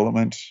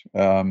development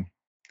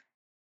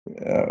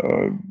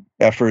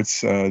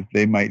efforts.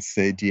 They might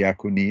say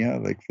diakonia,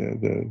 like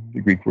the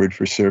Greek word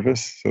for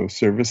service, so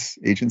service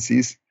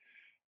agencies.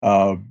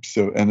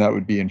 And that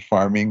would be in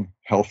farming,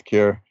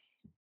 healthcare,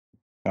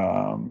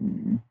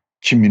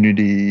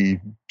 community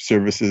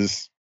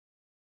services,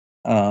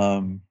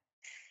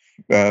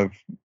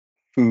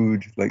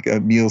 food, like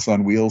Meals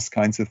on Wheels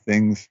kinds of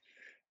things,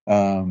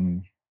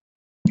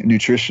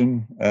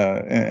 nutrition,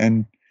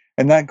 and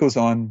that goes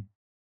on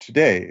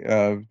today.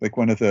 Like,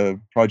 one of the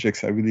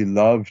projects I really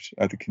loved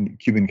at the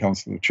Cuban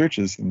Council of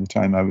Churches in the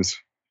time I was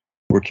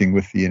working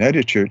with the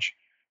United Church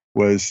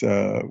was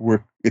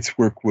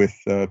work with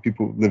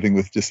people living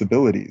with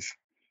disabilities.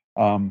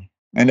 And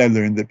I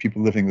learned that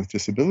people living with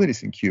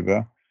disabilities in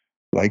Cuba,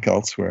 like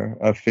elsewhere,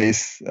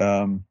 face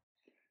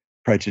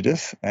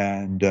prejudice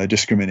and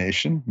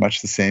discrimination,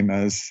 much the same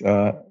as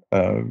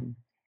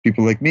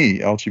people like me,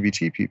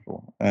 LGBT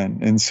people.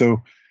 And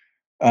so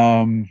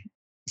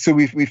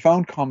we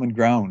found common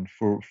ground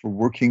for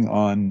working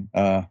on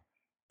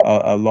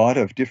a lot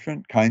of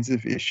different kinds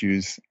of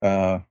issues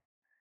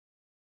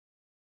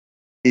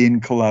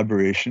in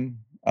collaboration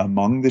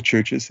among the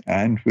churches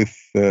and with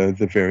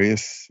the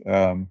various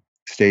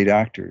state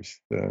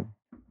actors.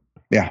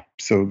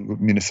 So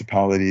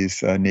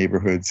municipalities,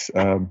 neighborhoods,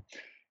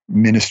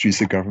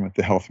 ministries of government,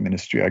 the health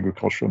ministry,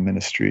 agricultural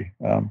ministry.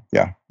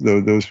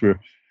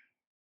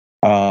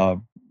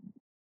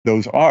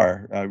 Those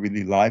are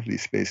really lively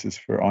spaces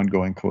for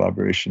ongoing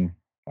collaboration,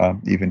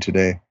 even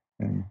today,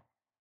 and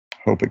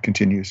hope it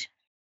continues.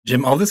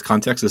 Jim, all this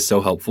context is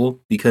so helpful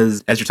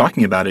because as you're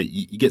talking about it,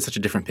 you get such a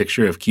different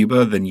picture of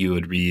Cuba than you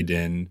would read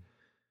in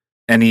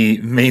any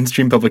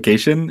mainstream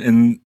publication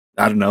in,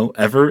 I don't know,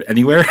 ever,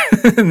 anywhere,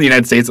 in the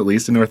United States, at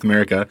least in North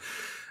America.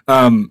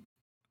 I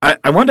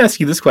wanted to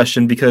ask you this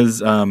question because,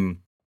 kind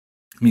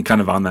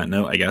of on that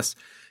note, I guess.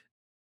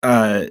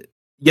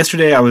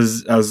 Yesterday, I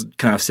was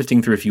kind of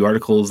sifting through a few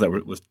articles that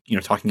were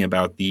talking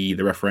about the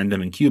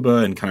referendum in Cuba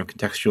and kind of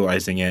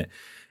contextualizing it,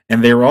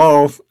 and they were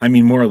all,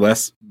 more or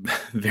less,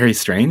 very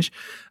strange.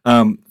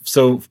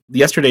 So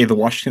yesterday, the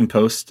Washington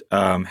Post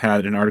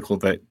had an article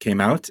that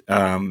came out,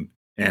 and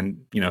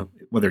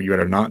whether you read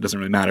it or not doesn't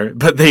really matter.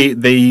 But they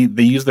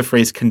use the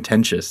phrase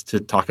 "contentious" to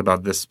talk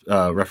about this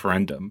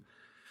referendum.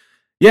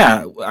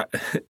 Yeah,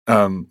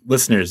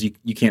 listeners,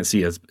 you can't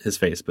see his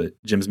face, but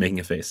Jim's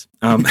making a face.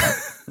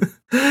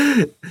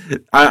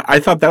 I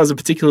thought that was a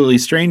particularly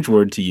strange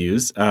word to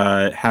use,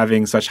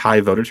 having such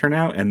high voter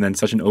turnout and then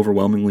such an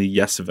overwhelmingly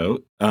yes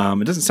vote.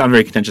 It doesn't sound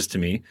very contentious to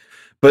me.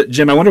 But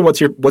Jim, I wonder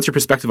what's your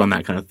perspective on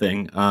that kind of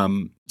thing.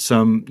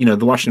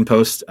 The Washington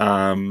Post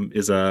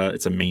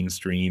it's a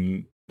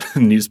mainstream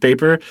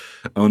newspaper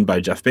owned by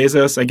Jeff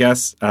Bezos, I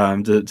guess.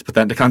 To put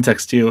that into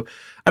context too,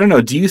 I don't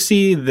know. Do you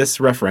see this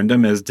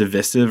referendum as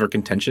divisive or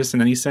contentious in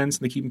any sense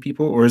in the Cuban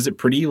people, or is it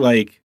pretty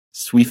like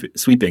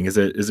sweeping? Is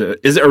it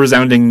a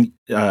resounding?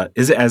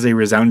 Is it as a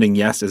resounding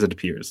yes as it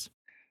appears?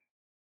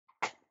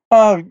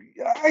 I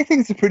think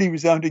it's a pretty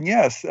resounding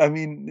yes.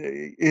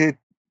 It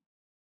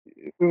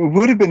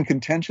would have been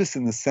contentious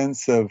in the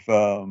sense of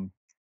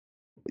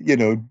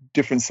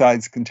different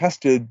sides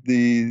contested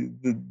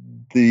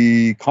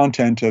the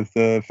content of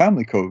the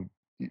family code.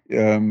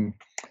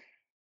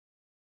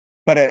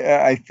 But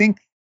I think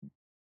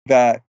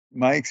that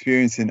my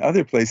experience in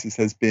other places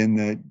has been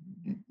that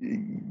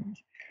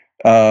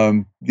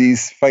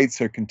these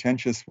fights are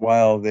contentious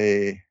while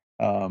they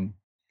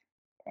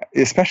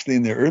especially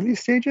in the early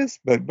stages.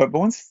 But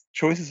once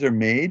choices are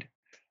made,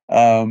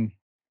 um,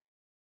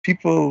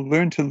 people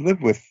learn to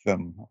live with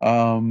them.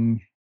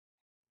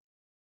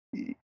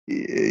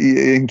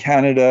 In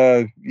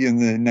Canada, in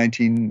the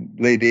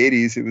late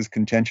 80s, it was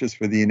contentious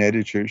for the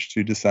United Church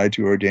to decide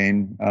to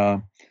ordain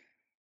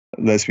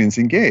lesbians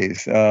and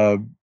gays.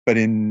 But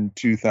in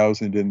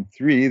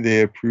 2003,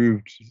 they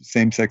approved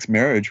same-sex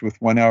marriage with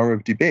 1 hour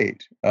of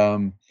debate.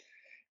 So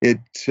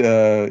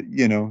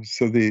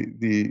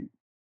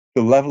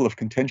the level of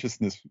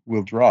contentiousness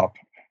will drop,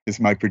 is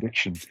my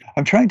prediction.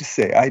 I'm trying to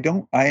say I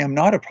am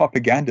not a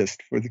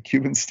propagandist for the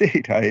Cuban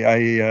state.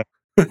 I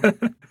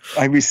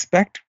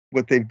respect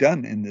what they've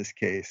done in this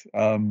case.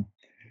 But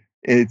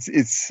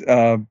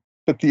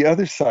the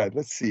other side,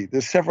 let's see,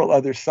 there's several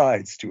other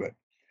sides to it.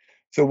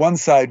 So one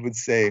side would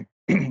say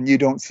you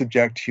don't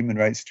subject human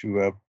rights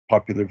to a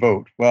popular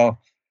vote. Well,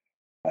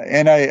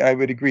 and I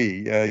would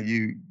agree.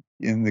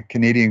 In the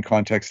Canadian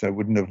context, I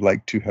wouldn't have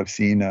liked to have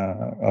seen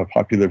a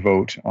popular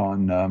vote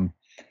on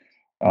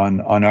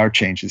our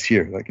changes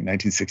here, like in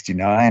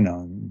 1969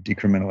 on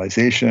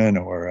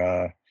decriminalization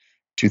or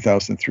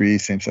 2003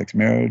 same-sex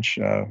marriage.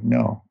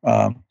 No,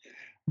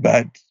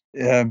 but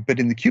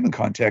in the Cuban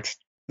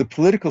context, the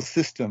political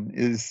system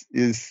is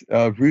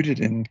rooted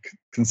in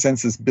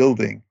consensus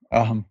building.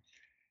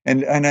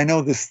 And I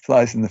know this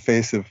flies in the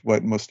face of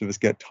what most of us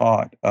get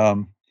taught.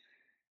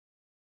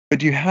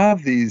 But you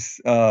have these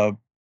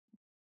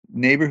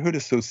neighborhood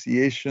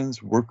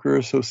associations, worker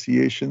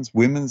associations,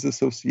 women's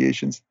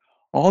associations,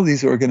 all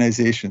these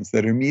organizations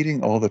that are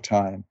meeting all the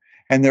time,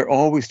 and they're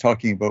always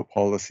talking about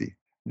policy.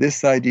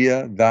 This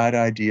idea, that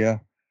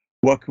idea,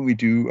 what can we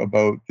do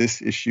about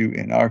this issue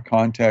in our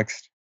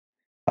context?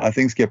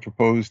 Things get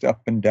proposed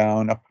up and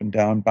down,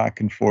 back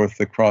and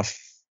forth across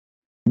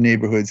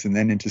neighborhoods and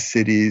then into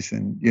cities.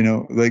 And,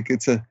 like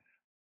it's to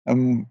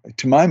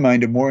my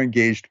mind, a more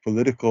engaged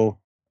political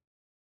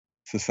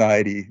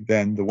society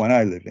than the one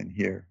I live in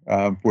here,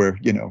 where,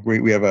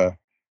 we have a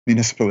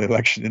municipal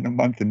election in a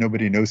month and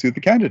nobody knows who the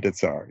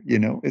candidates are,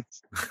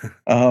 it's,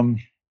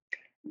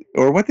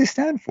 or what they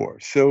stand for.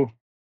 So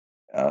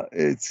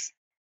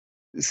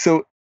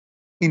so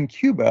in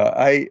Cuba,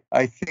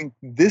 I think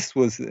this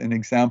was an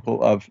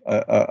example of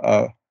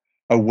a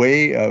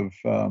way of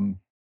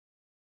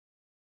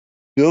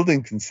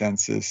building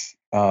consensus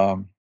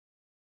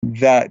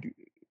that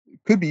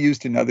could be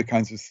used in other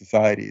kinds of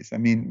societies. I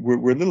mean,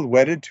 we're a little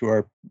wedded to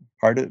our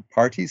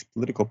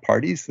political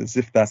parties, as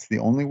if that's the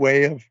only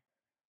way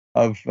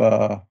of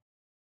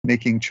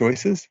making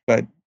choices.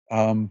 But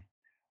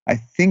I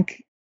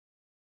think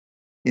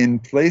in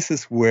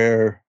places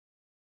where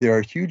there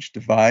are huge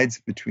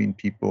divides between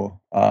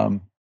people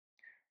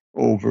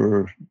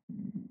over,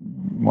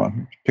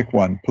 pick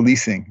one,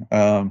 policing.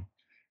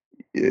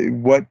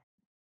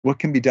 What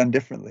can be done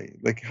differently?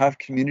 Like, have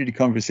community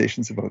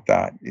conversations about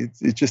that. It's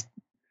just,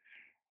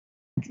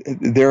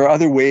 there are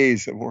other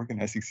ways of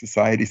organizing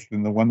societies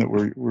than the one that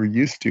we're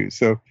used to.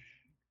 So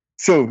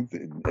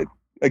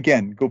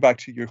again, go back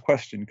to your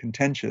question,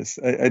 contentious.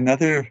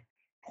 Another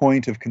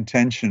point of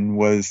contention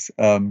was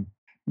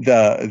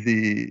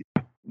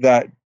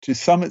that to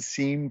some it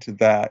seemed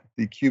that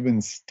the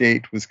Cuban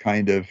state was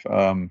kind of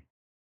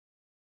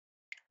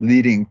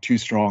leading too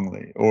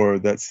strongly, or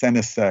that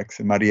Senesex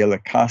and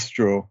Mariela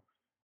Castro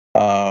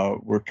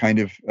were kind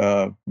of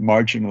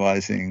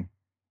marginalizing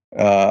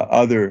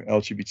other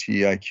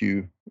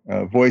LGBTIQ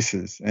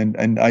voices,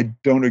 and I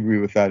don't agree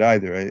with that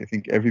either. I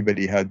think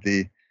everybody had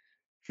the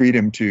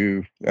freedom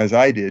to, as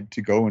I did,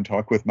 to go and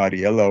talk with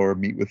Mariela or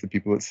meet with the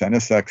people at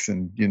Senesex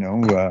and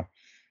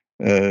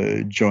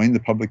join the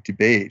public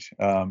debate.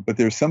 But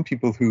there are some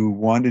people who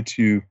wanted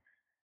to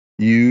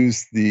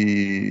use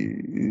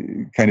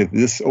the kind of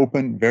this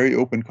very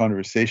open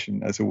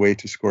conversation as a way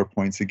to score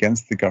points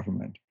against the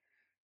government,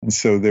 and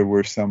so there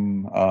were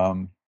some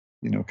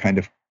kind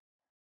of,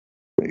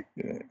 I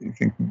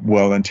think,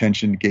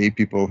 well-intentioned gay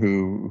people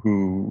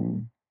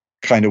who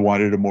kind of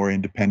wanted a more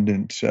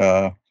independent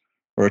or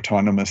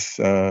autonomous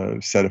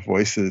set of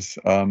voices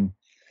in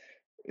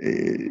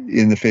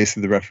the face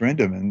of the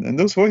referendum, and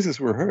those voices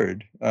were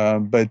heard.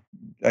 But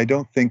I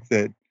don't think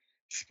that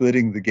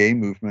splitting the gay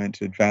movement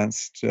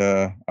advanced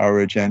our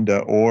agenda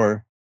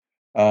or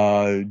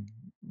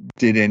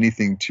did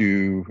anything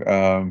to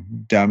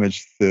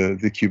damage the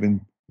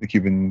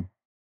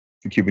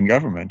Cuban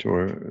government,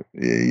 or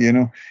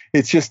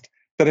it's just.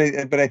 But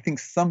I think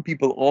some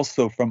people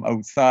also from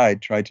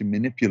outside tried to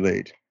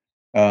manipulate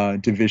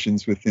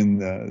divisions within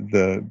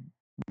the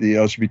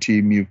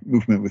LGBT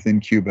movement within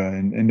Cuba,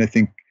 and I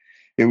think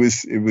it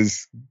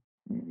was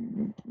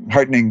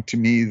heartening to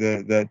me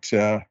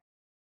that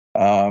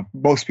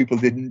most people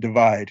didn't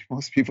divide.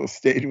 Most people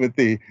stayed with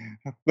the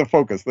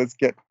focus. Let's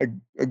get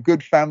a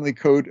good family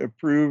code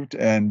approved,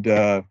 and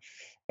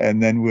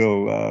then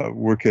we'll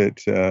work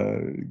at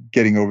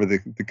getting over the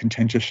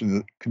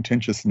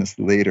contentiousness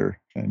later.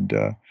 And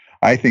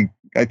I think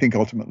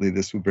ultimately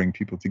this will bring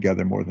people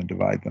together more than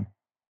divide them.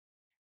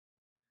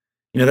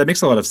 That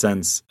makes a lot of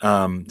sense,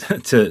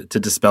 to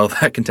dispel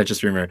that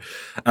contentious rumor.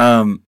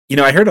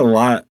 I heard a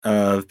lot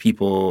of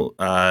people,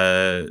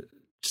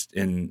 just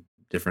in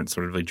different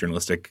sort of like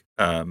journalistic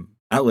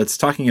outlets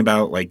talking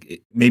about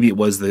like maybe it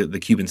was the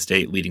Cuban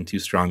state leading too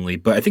strongly.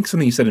 But I think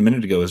something you said a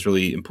minute ago is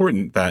really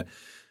important, that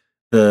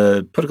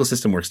the political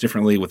system works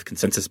differently with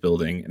consensus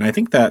building. And I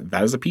think that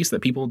is a piece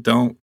that people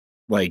don't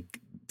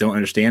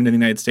understand in the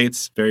United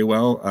States very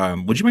well.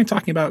 Would you mind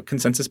talking about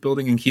consensus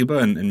building in Cuba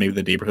and maybe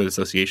the neighborhood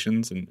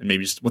associations and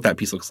maybe just what that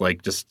piece looks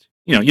like? Just,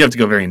 you have to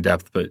go very in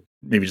depth, but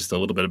maybe just a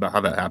little bit about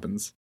how that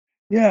happens.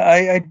 Yeah,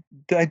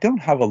 I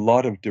don't have a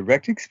lot of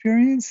direct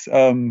experience.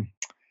 But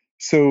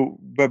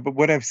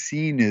what I've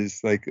seen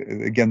is like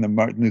again, the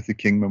Martin Luther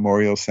King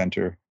Memorial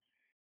Center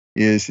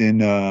is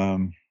in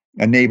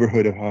a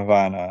neighborhood of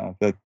Havana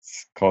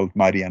that's called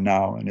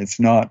Marianao, and it's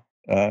not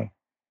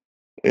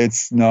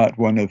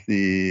one of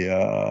the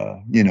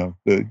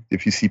the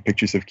if you see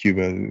pictures of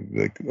Cuba,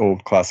 like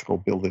old classical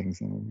buildings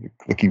and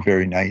looking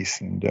very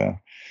nice, and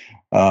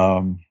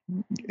um,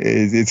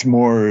 it's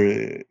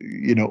more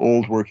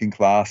old working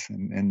class,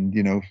 and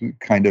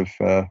kind of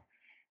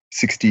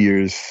 60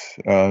 years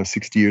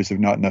 60 years of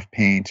not enough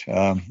paint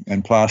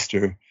and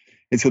plaster.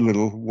 It's a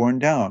little worn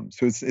down,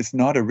 so it's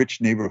not a rich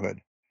neighborhood.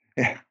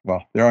 Yeah,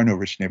 well, there are no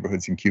rich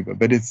neighborhoods in Cuba,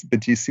 but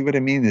do you see what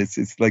I mean?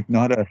 It's like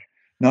not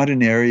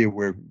an area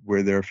where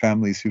there are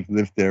families who've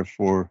lived there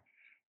for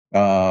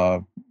uh,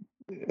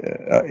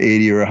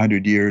 80 or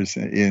 100 years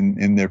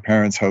in their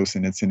parents' house,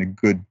 and it's in a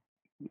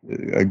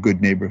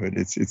good neighborhood.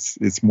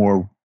 It's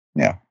more,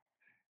 yeah,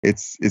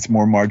 it's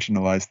more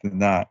marginalized than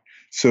that.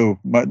 So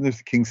Martin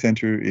Luther King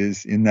Center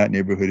is in that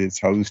neighborhood. It's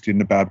housed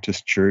in a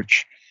Baptist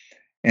church,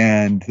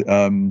 and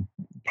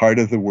part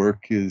of the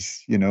work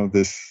is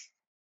this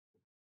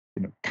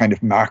kind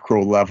of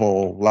macro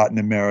level Latin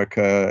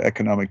America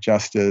economic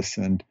justice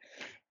and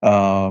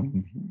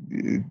um,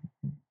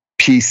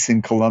 peace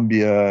in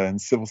Colombia and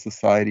civil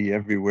society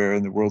everywhere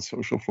and the World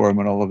Social Forum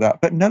and all of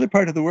that. But another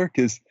part of the work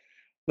is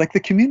like the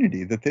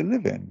community that they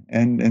live in,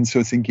 and so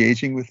it's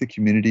engaging with the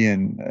community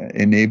and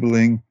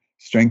enabling,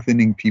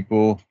 strengthening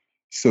people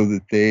so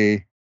that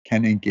they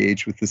can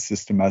engage with the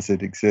system as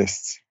it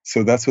exists.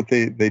 So that's what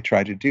they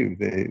try to do.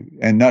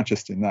 And not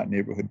just in that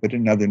neighborhood, but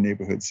in other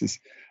neighborhoods is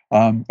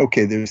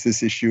okay. There's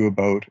this issue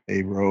about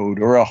a road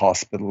or a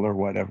hospital or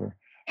whatever.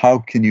 How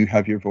can you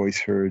have your voice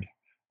heard?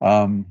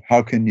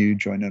 How can you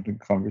join in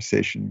a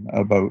conversation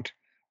about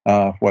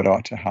what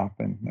ought to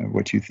happen,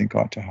 what you think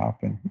ought to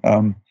happen?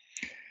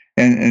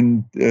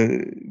 And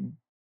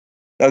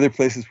other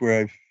places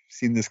where I've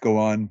seen this go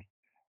on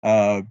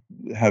uh,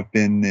 have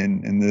been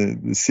in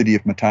the city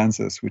of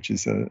Matanzas, which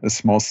is a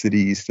small city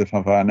east of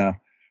Havana,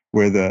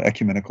 where the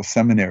ecumenical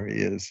seminary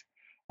is.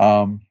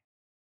 Um,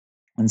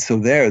 and so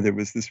there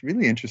was this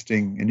really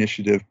interesting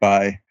initiative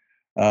uh,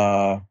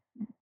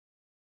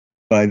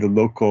 by the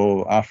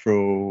local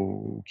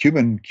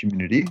Afro-Cuban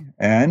community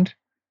and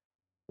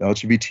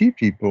LGBT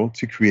people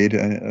to create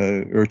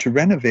or to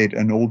renovate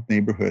an old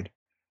neighborhood.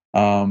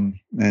 And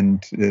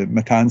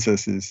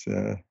Matanzas is,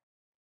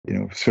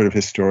 sort of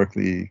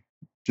historically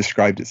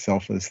described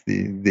itself as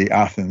the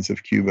Athens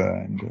of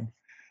Cuba,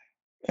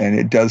 and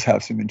it does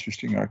have some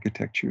interesting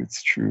architecture.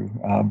 It's true,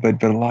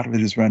 but a lot of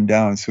it is run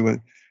down. So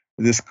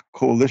this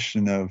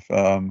coalition of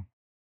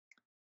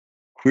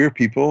queer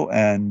people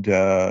and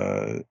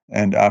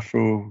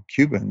Afro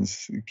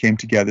Cubans came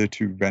together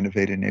to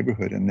renovate a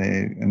neighborhood,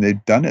 and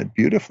they've done it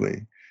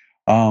beautifully.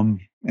 And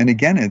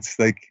again, it's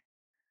like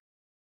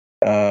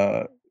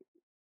uh,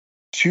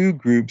 two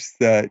groups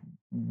that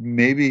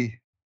maybe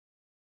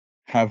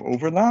have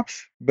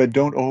overlaps, but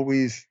don't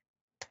always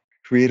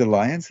create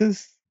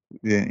alliances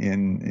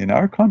in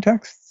our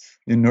contexts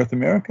in North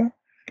America.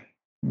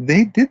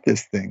 They did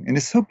this thing, and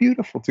it's so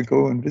beautiful to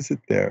go and visit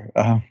there.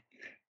 And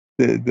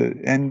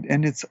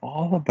it's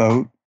all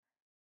about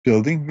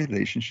building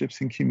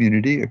relationships and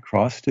community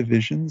across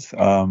divisions,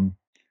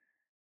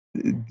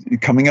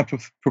 coming up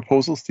with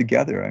proposals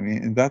together. I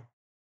mean, that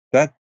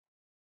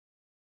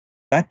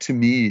that to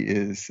me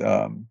is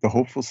the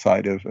hopeful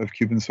side of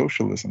Cuban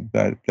socialism.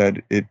 That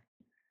it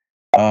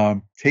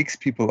takes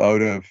people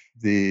out of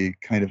the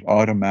kind of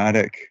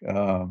automatic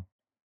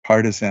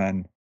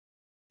partisan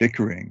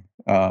bickering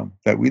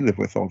that we live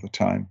with all the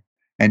time,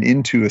 and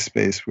into a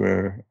space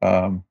where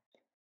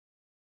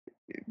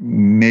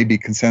maybe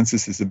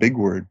consensus is a big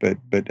word,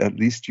 but at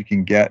least you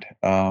can get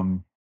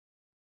to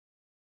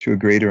a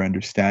greater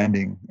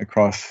understanding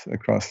across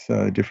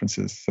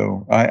differences.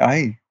 So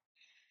I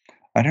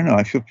don't know.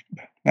 I feel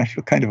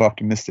kind of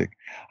optimistic.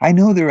 I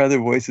know there are other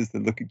voices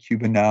that look at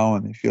Cuba now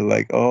and they feel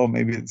like, oh,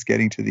 maybe it's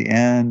getting to the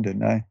end,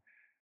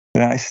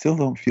 but I still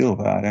don't feel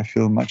that. I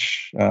feel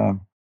much. I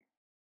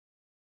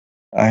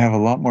have a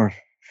lot more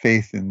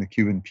faith in the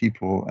Cuban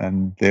people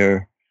and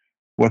their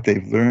what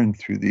they've learned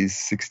through these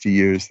 60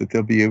 years, that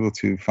they'll be able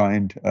to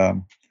find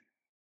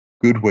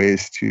good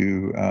ways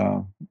to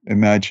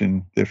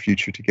imagine their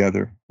future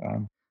together.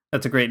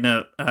 That's a great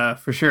note,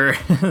 for sure.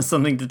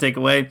 Something to take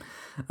away.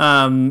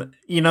 I'm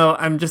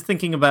just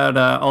thinking about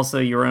also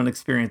your own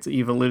experience that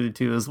you've alluded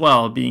to as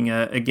well, being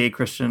a gay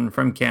Christian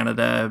from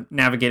Canada,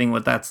 navigating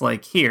what that's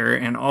like here,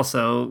 and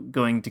also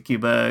going to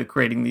Cuba,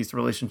 creating these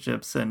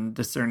relationships and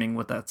discerning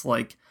what that's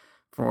like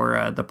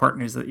for the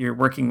partners that you're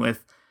working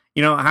with.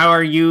 How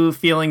are you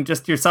feeling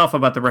just yourself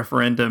about the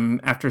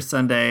referendum after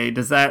Sunday?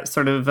 Does that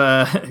sort of,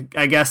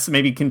 I guess,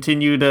 maybe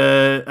continue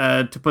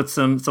to put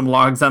some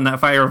logs on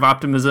that fire of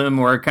optimism,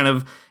 or kind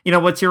of,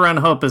 what's your own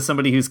hope as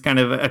somebody who's kind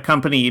of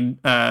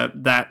accompanied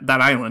that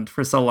island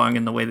for so long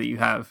in the way that you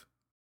have?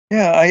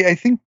 Yeah, I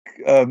think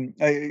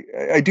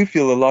I do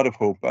feel a lot of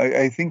hope.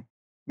 I think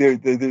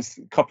there's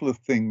a couple of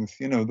things,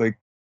 like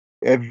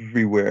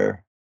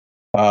everywhere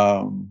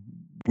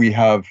we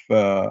have.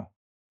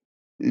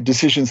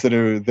 Decisions that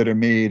are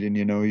made, and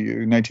in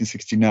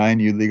 1969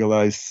 you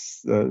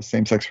legalized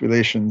same-sex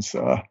relations,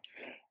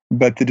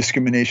 but the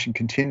discrimination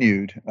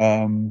continued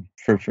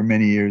for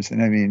many years,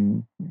 and I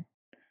mean,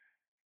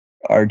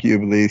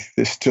 arguably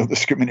there's still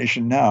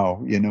discrimination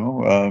now,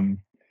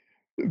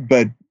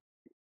 but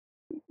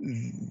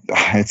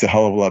it's a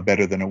hell of a lot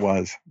better than it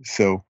was.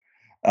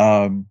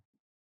 Um,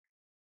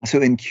 so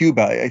in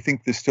Cuba, I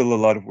think there's still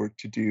a lot of work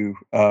to do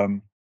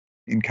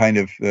in kind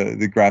of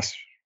the grass.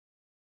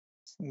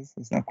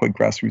 It's not quite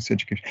grassroots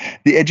education.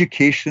 The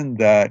education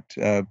that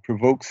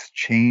provokes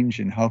change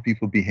in how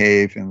people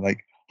behave in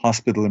like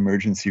hospital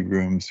emergency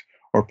rooms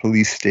or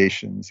police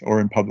stations or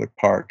in public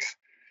parks.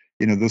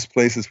 Those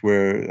places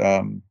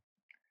where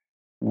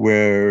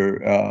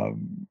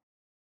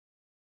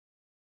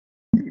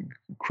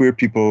queer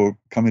people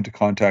come into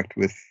contact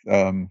with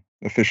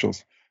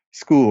officials,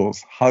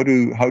 schools. How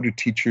do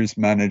teachers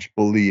manage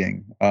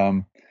bullying?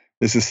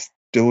 This is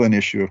still an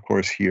issue, of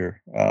course,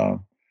 here.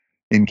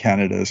 In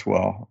Canada as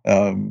well,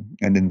 and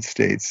in the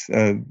States.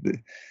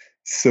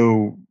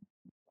 So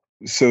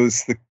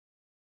it's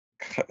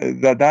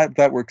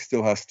that work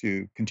still has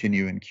to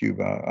continue in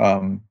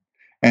Cuba.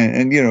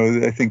 And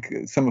I think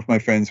some of my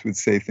friends would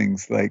say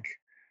things like,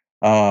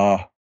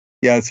 yeah,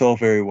 it's all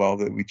very well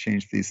that we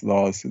change these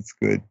laws, it's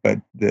good, but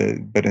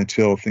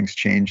until things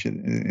change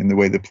in the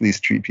way the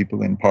police treat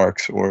people in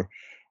parks, or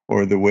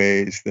the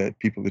ways that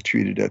people are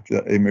treated at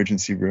the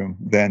emergency room,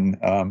 then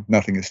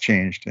nothing has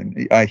changed.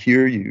 And I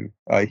hear you,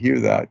 I hear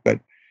that,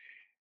 but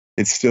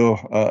it's still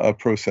a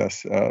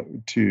process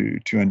to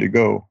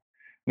undergo.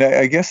 And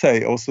I guess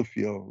I also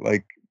feel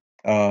like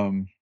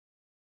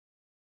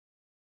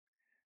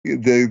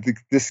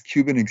this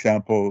Cuban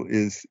example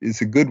is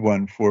a good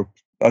one for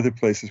other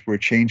places where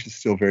change is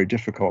still very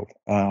difficult.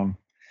 And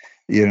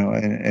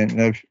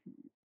I've,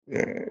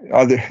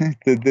 other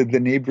the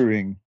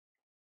neighboring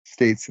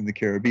states in the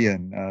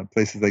Caribbean,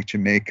 places like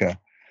Jamaica,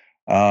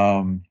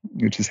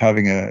 which is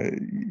having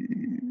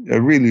a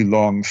really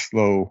long,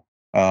 slow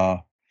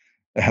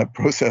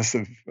process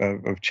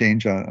of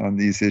change on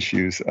these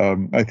issues.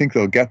 I think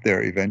they'll get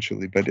there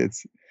eventually, but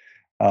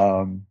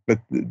but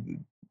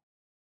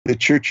the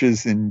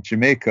churches in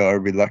Jamaica are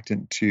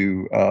reluctant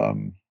to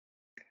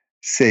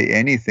say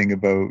anything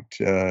about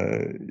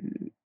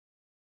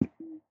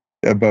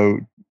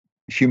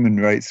human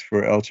rights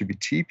for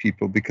LGBT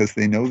people, because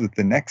they know that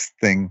the next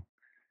thing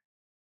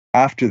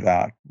after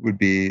that would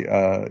be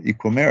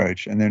equal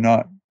marriage, and they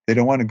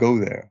don't want to go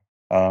there.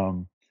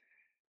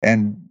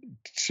 And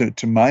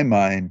to my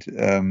mind,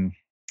 and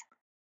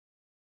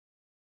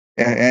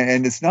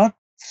it's not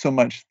so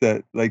much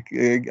that, like,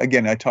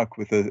 again, I talk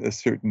with a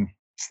certain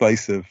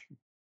slice of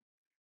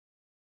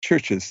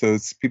churches, so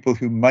it's people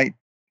who might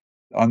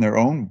on their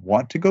own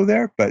want to go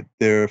there, but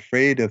they're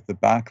afraid of the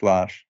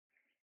backlash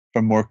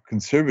from more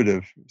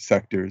conservative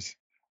sectors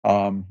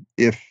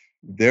if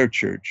their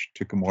church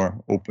took a more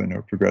open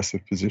or progressive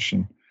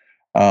position,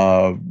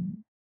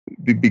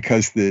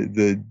 because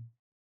the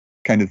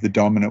kind of the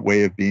dominant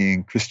way of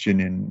being Christian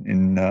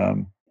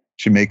in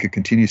Jamaica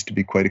continues to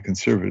be quite a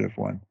conservative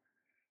one.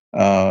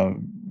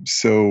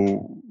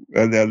 So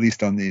at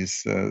least on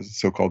these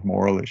so-called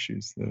moral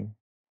issues.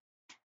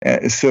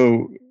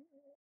 So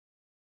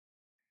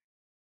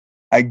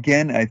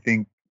again, I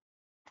think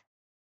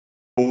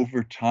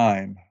over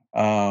time,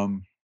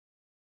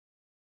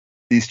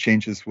 these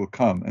changes will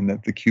come, and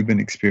that the Cuban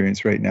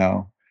experience right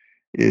now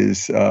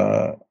is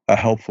a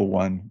helpful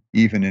one,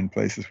 even in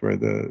places where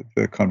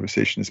the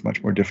conversation is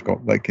much more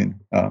difficult, like in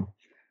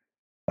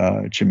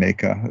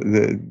Jamaica.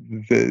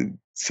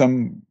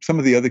 Some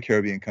of the other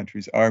Caribbean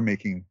countries are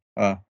making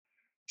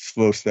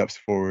slow steps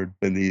forward.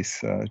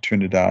 Belize,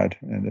 Trinidad,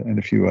 and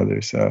a few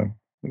others,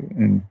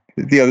 and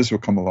the others will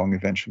come along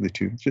eventually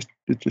too. It's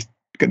just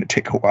going to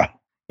take a while.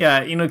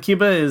 Yeah,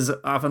 Cuba is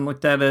often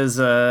looked at as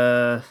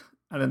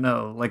I don't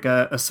know, like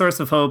a source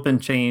of hope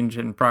and change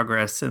and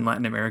progress in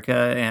Latin America.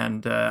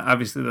 And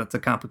obviously that's a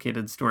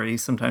complicated story.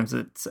 Sometimes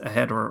it's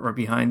ahead or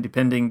behind,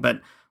 depending.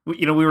 But,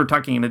 we were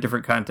talking in a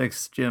different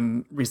context,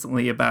 Jim,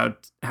 recently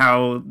about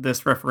how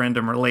this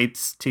referendum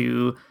relates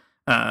to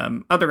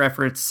other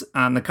efforts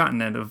on the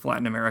continent of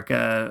Latin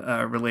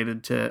America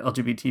related to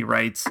LGBT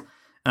rights.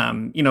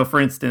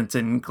 For instance,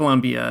 in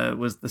Colombia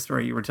was the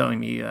story you were telling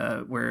me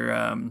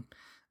where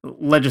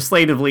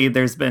legislatively,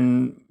 there's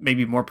been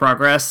maybe more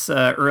progress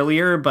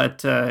earlier,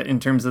 but in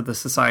terms of the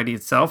society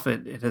itself,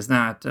 it has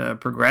not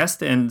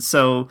progressed. And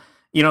so,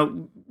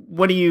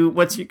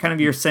 what's kind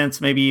of your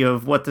sense maybe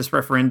of what this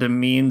referendum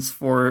means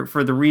for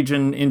the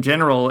region in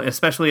general,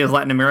 especially as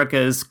Latin America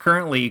is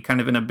currently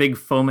kind of in a big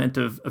foment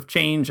of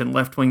change and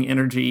left-wing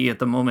energy at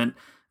the moment?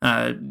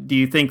 Do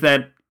you think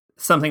that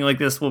something like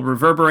this will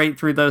reverberate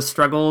through those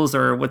struggles,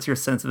 or what's your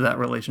sense of that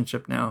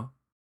relationship now?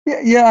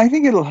 Yeah, I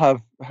think it'll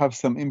have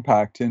some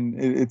impact, and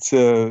it's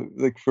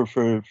like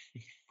for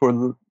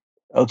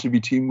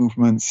LGBT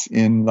movements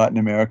in Latin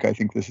America. I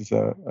think this is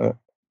a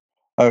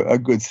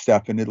good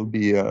step, and it'll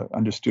be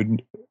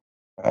understood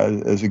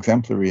as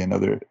exemplary in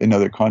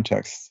other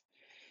contexts.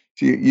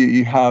 So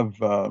you have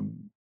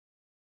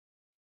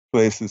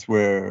places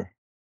where,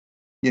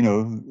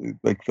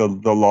 like the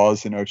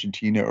laws in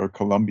Argentina or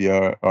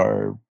Colombia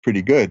are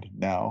pretty good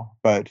now,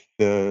 but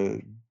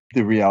the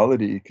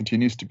reality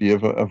continues to be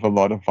of a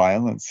lot of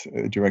violence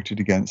directed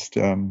against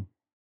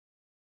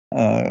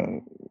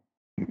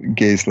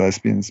gays,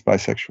 lesbians,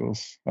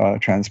 bisexuals,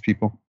 trans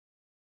people.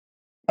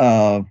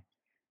 A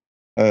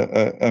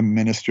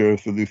minister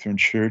of the Lutheran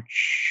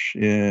Church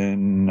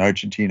in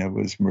Argentina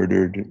was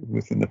murdered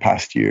within the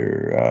past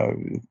year.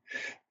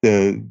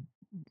 The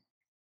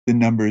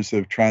numbers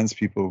of trans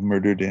people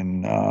murdered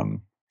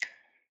in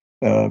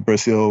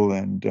Brazil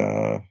and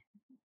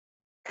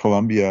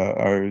Colombia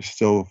are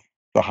still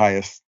the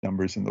highest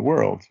numbers in the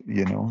world.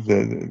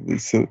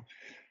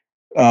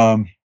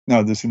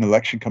 Now there's an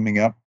election coming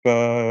up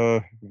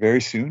very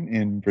soon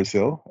in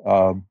Brazil,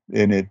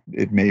 and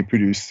it may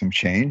produce some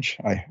change.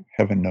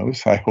 Heaven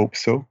knows, I hope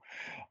so.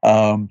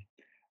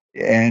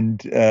 And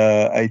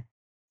I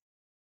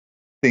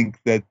think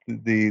that to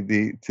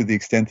the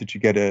extent that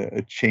you get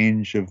a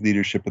change of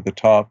leadership at the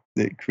top,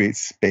 it creates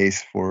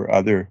space for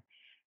other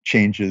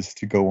changes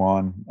to go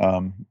on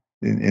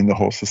in the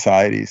whole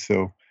society.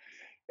 So,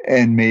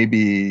 and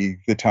maybe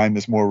the time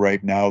is more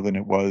right now than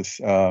it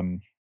was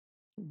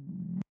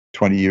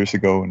 20 years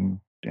ago and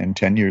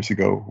 10 years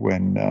ago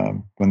when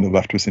the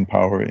left was in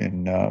power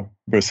in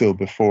Brazil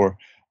before,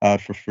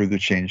 for further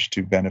change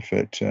to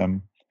benefit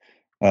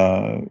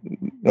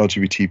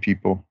LGBT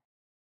people.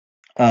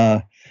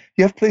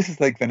 You have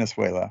places like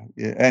Venezuela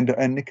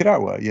and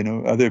Nicaragua,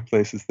 other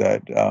places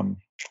that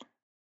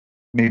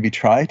maybe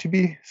try to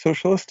be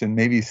socialist and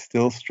maybe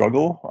still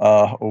struggle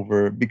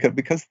over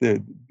because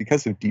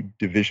of deep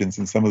divisions,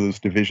 and some of those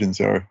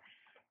divisions are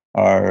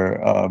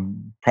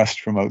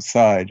pressed from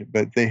outside,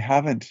 but they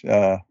haven't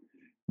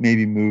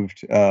maybe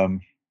moved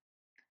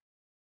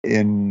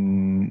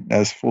in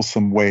as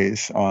fulsome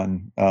ways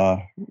on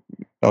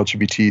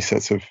LGBT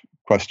sets of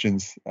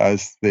questions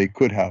as they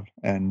could have.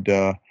 And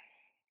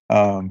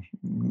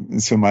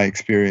so my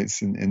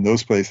experience in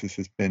those places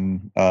has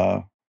been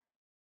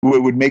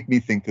what would make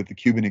me think that the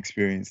Cuban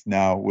experience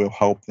now will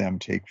help them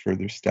take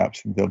further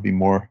steps, and they'll be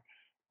more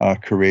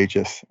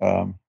courageous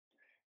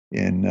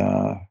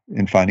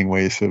in finding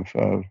ways of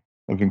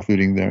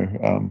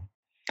including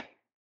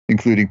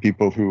including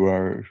people who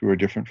are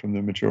different from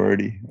the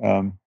majority.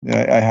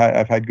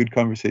 I've had good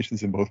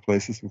conversations in both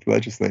places with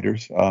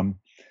legislators.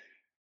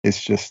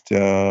 It's just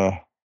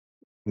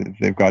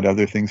they've got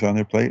other things on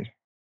their plate.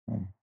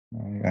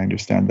 I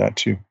understand that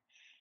too.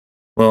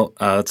 Well,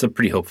 that's a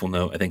pretty hopeful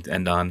note, I think, to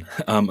end on.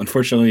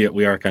 Unfortunately,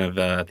 we are kind of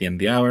at the end of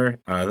the hour,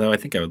 though I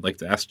think I would like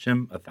to ask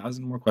Jim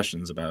 1,000 more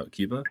questions about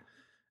Cuba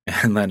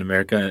and Latin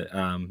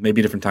America.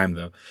 Maybe a different time,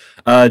 though.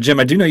 Jim,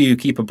 I do know you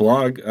keep a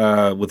blog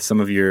with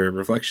some of your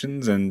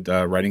reflections and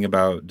writing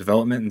about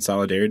development and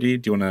solidarity.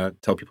 Do you want to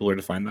tell people where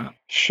to find that?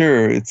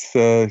 Sure. It's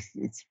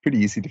pretty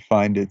easy to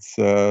find. It's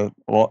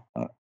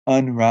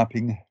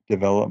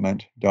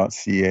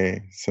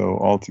unwrappingdevelopment.ca. So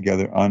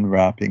altogether,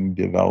 unwrapping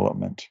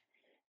development.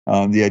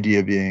 The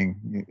idea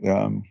being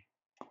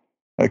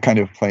a kind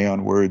of play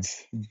on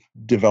words.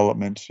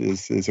 Development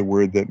is a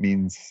word that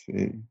means,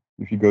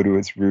 if you go to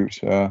its root,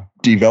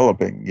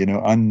 developing,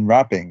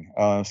 unwrapping.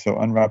 So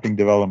unwrapping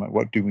development,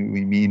 what do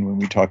we mean when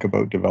we talk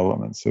about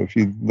development? So if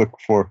you look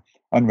for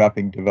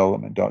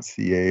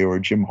unwrappingdevelopment.ca or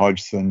Jim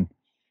Hodgson,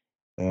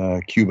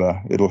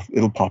 Cuba,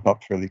 it'll pop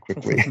up fairly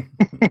quickly.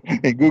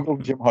 And Google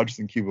Jim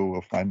Hodgson Cuba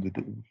will find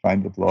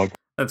the blog.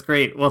 That's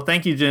great. Well,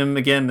 thank you, Jim,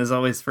 again, as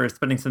always, for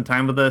spending some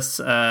time with us.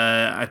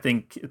 I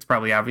think it's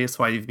probably obvious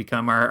why you've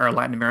become our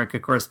Latin America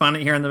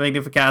correspondent here on the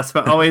Magnificast,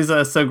 but always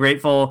so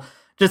grateful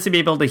just to be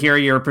able to hear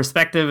your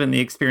perspective and the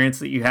experience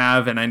that you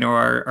have. And I know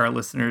our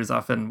listeners,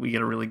 often we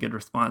get a really good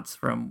response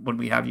from when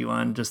we have you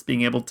on, just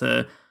being able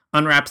to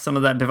unwrap some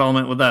of that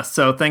development with us.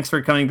 So thanks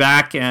for coming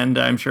back, and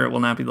I'm sure it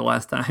will not be the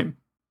last time.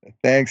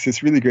 Thanks.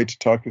 It's really great to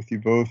talk with you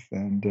both,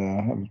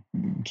 and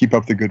keep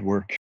up the good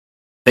work.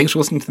 Thanks for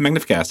listening to The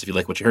Magnificast. If you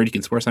like what you heard, you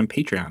can support us on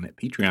Patreon at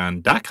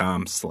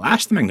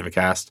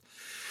patreon.com/TheMagnificast.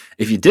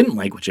 If you didn't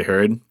like what you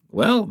heard,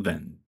 well,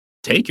 then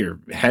take your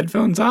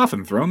headphones off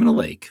and throw them in a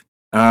lake.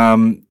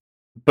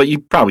 But you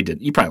probably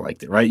didn't. You probably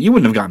liked it, right? You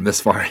wouldn't have gotten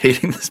this far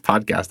hating this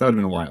podcast. That would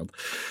have been wild.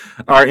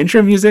 Our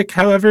intro music,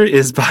 however,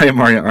 is by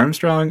Maria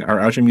Armstrong. Our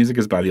outro music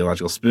is by The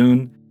Illogical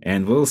Spoon.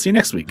 And we'll see you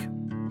next week.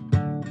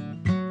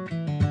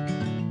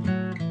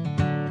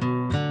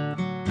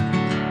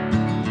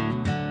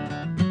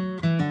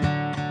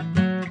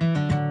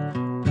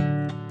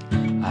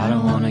 I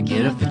don't wanna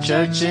get up for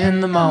church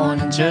in the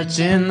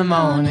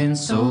morning,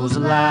 souls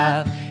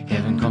alive.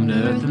 Heaven come to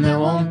earth and there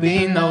won't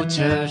be no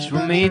church.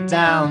 We'll meet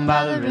down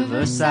by the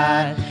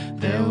riverside.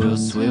 There we'll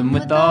swim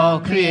with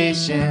all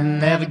creation.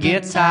 Never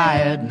get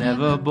tired,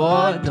 never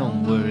bored.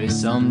 Don't worry,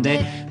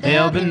 someday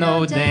there'll be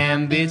no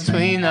dam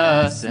between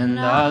us and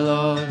our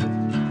Lord.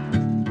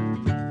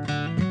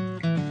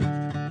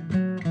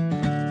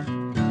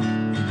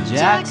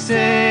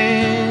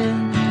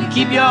 Jackson,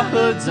 keep your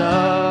hoods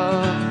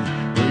up.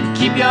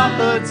 Keep your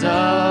hoods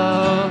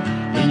up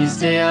and you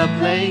stay up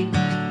late.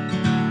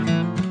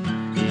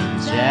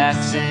 In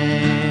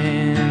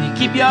Jackson, you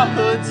keep your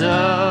hoods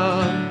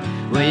up.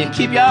 Well, you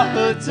keep your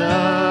hoods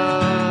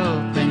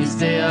up and you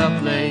stay up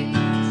late.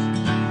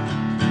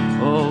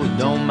 Oh,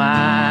 don't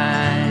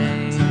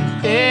mind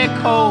a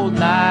cold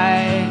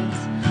night,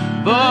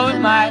 but we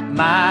might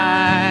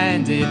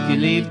mind if you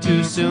leave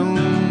too soon.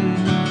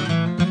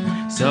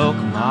 So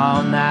come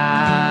on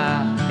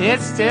now,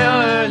 it's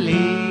still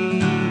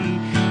early.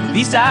 At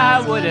least I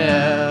would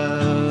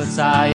else.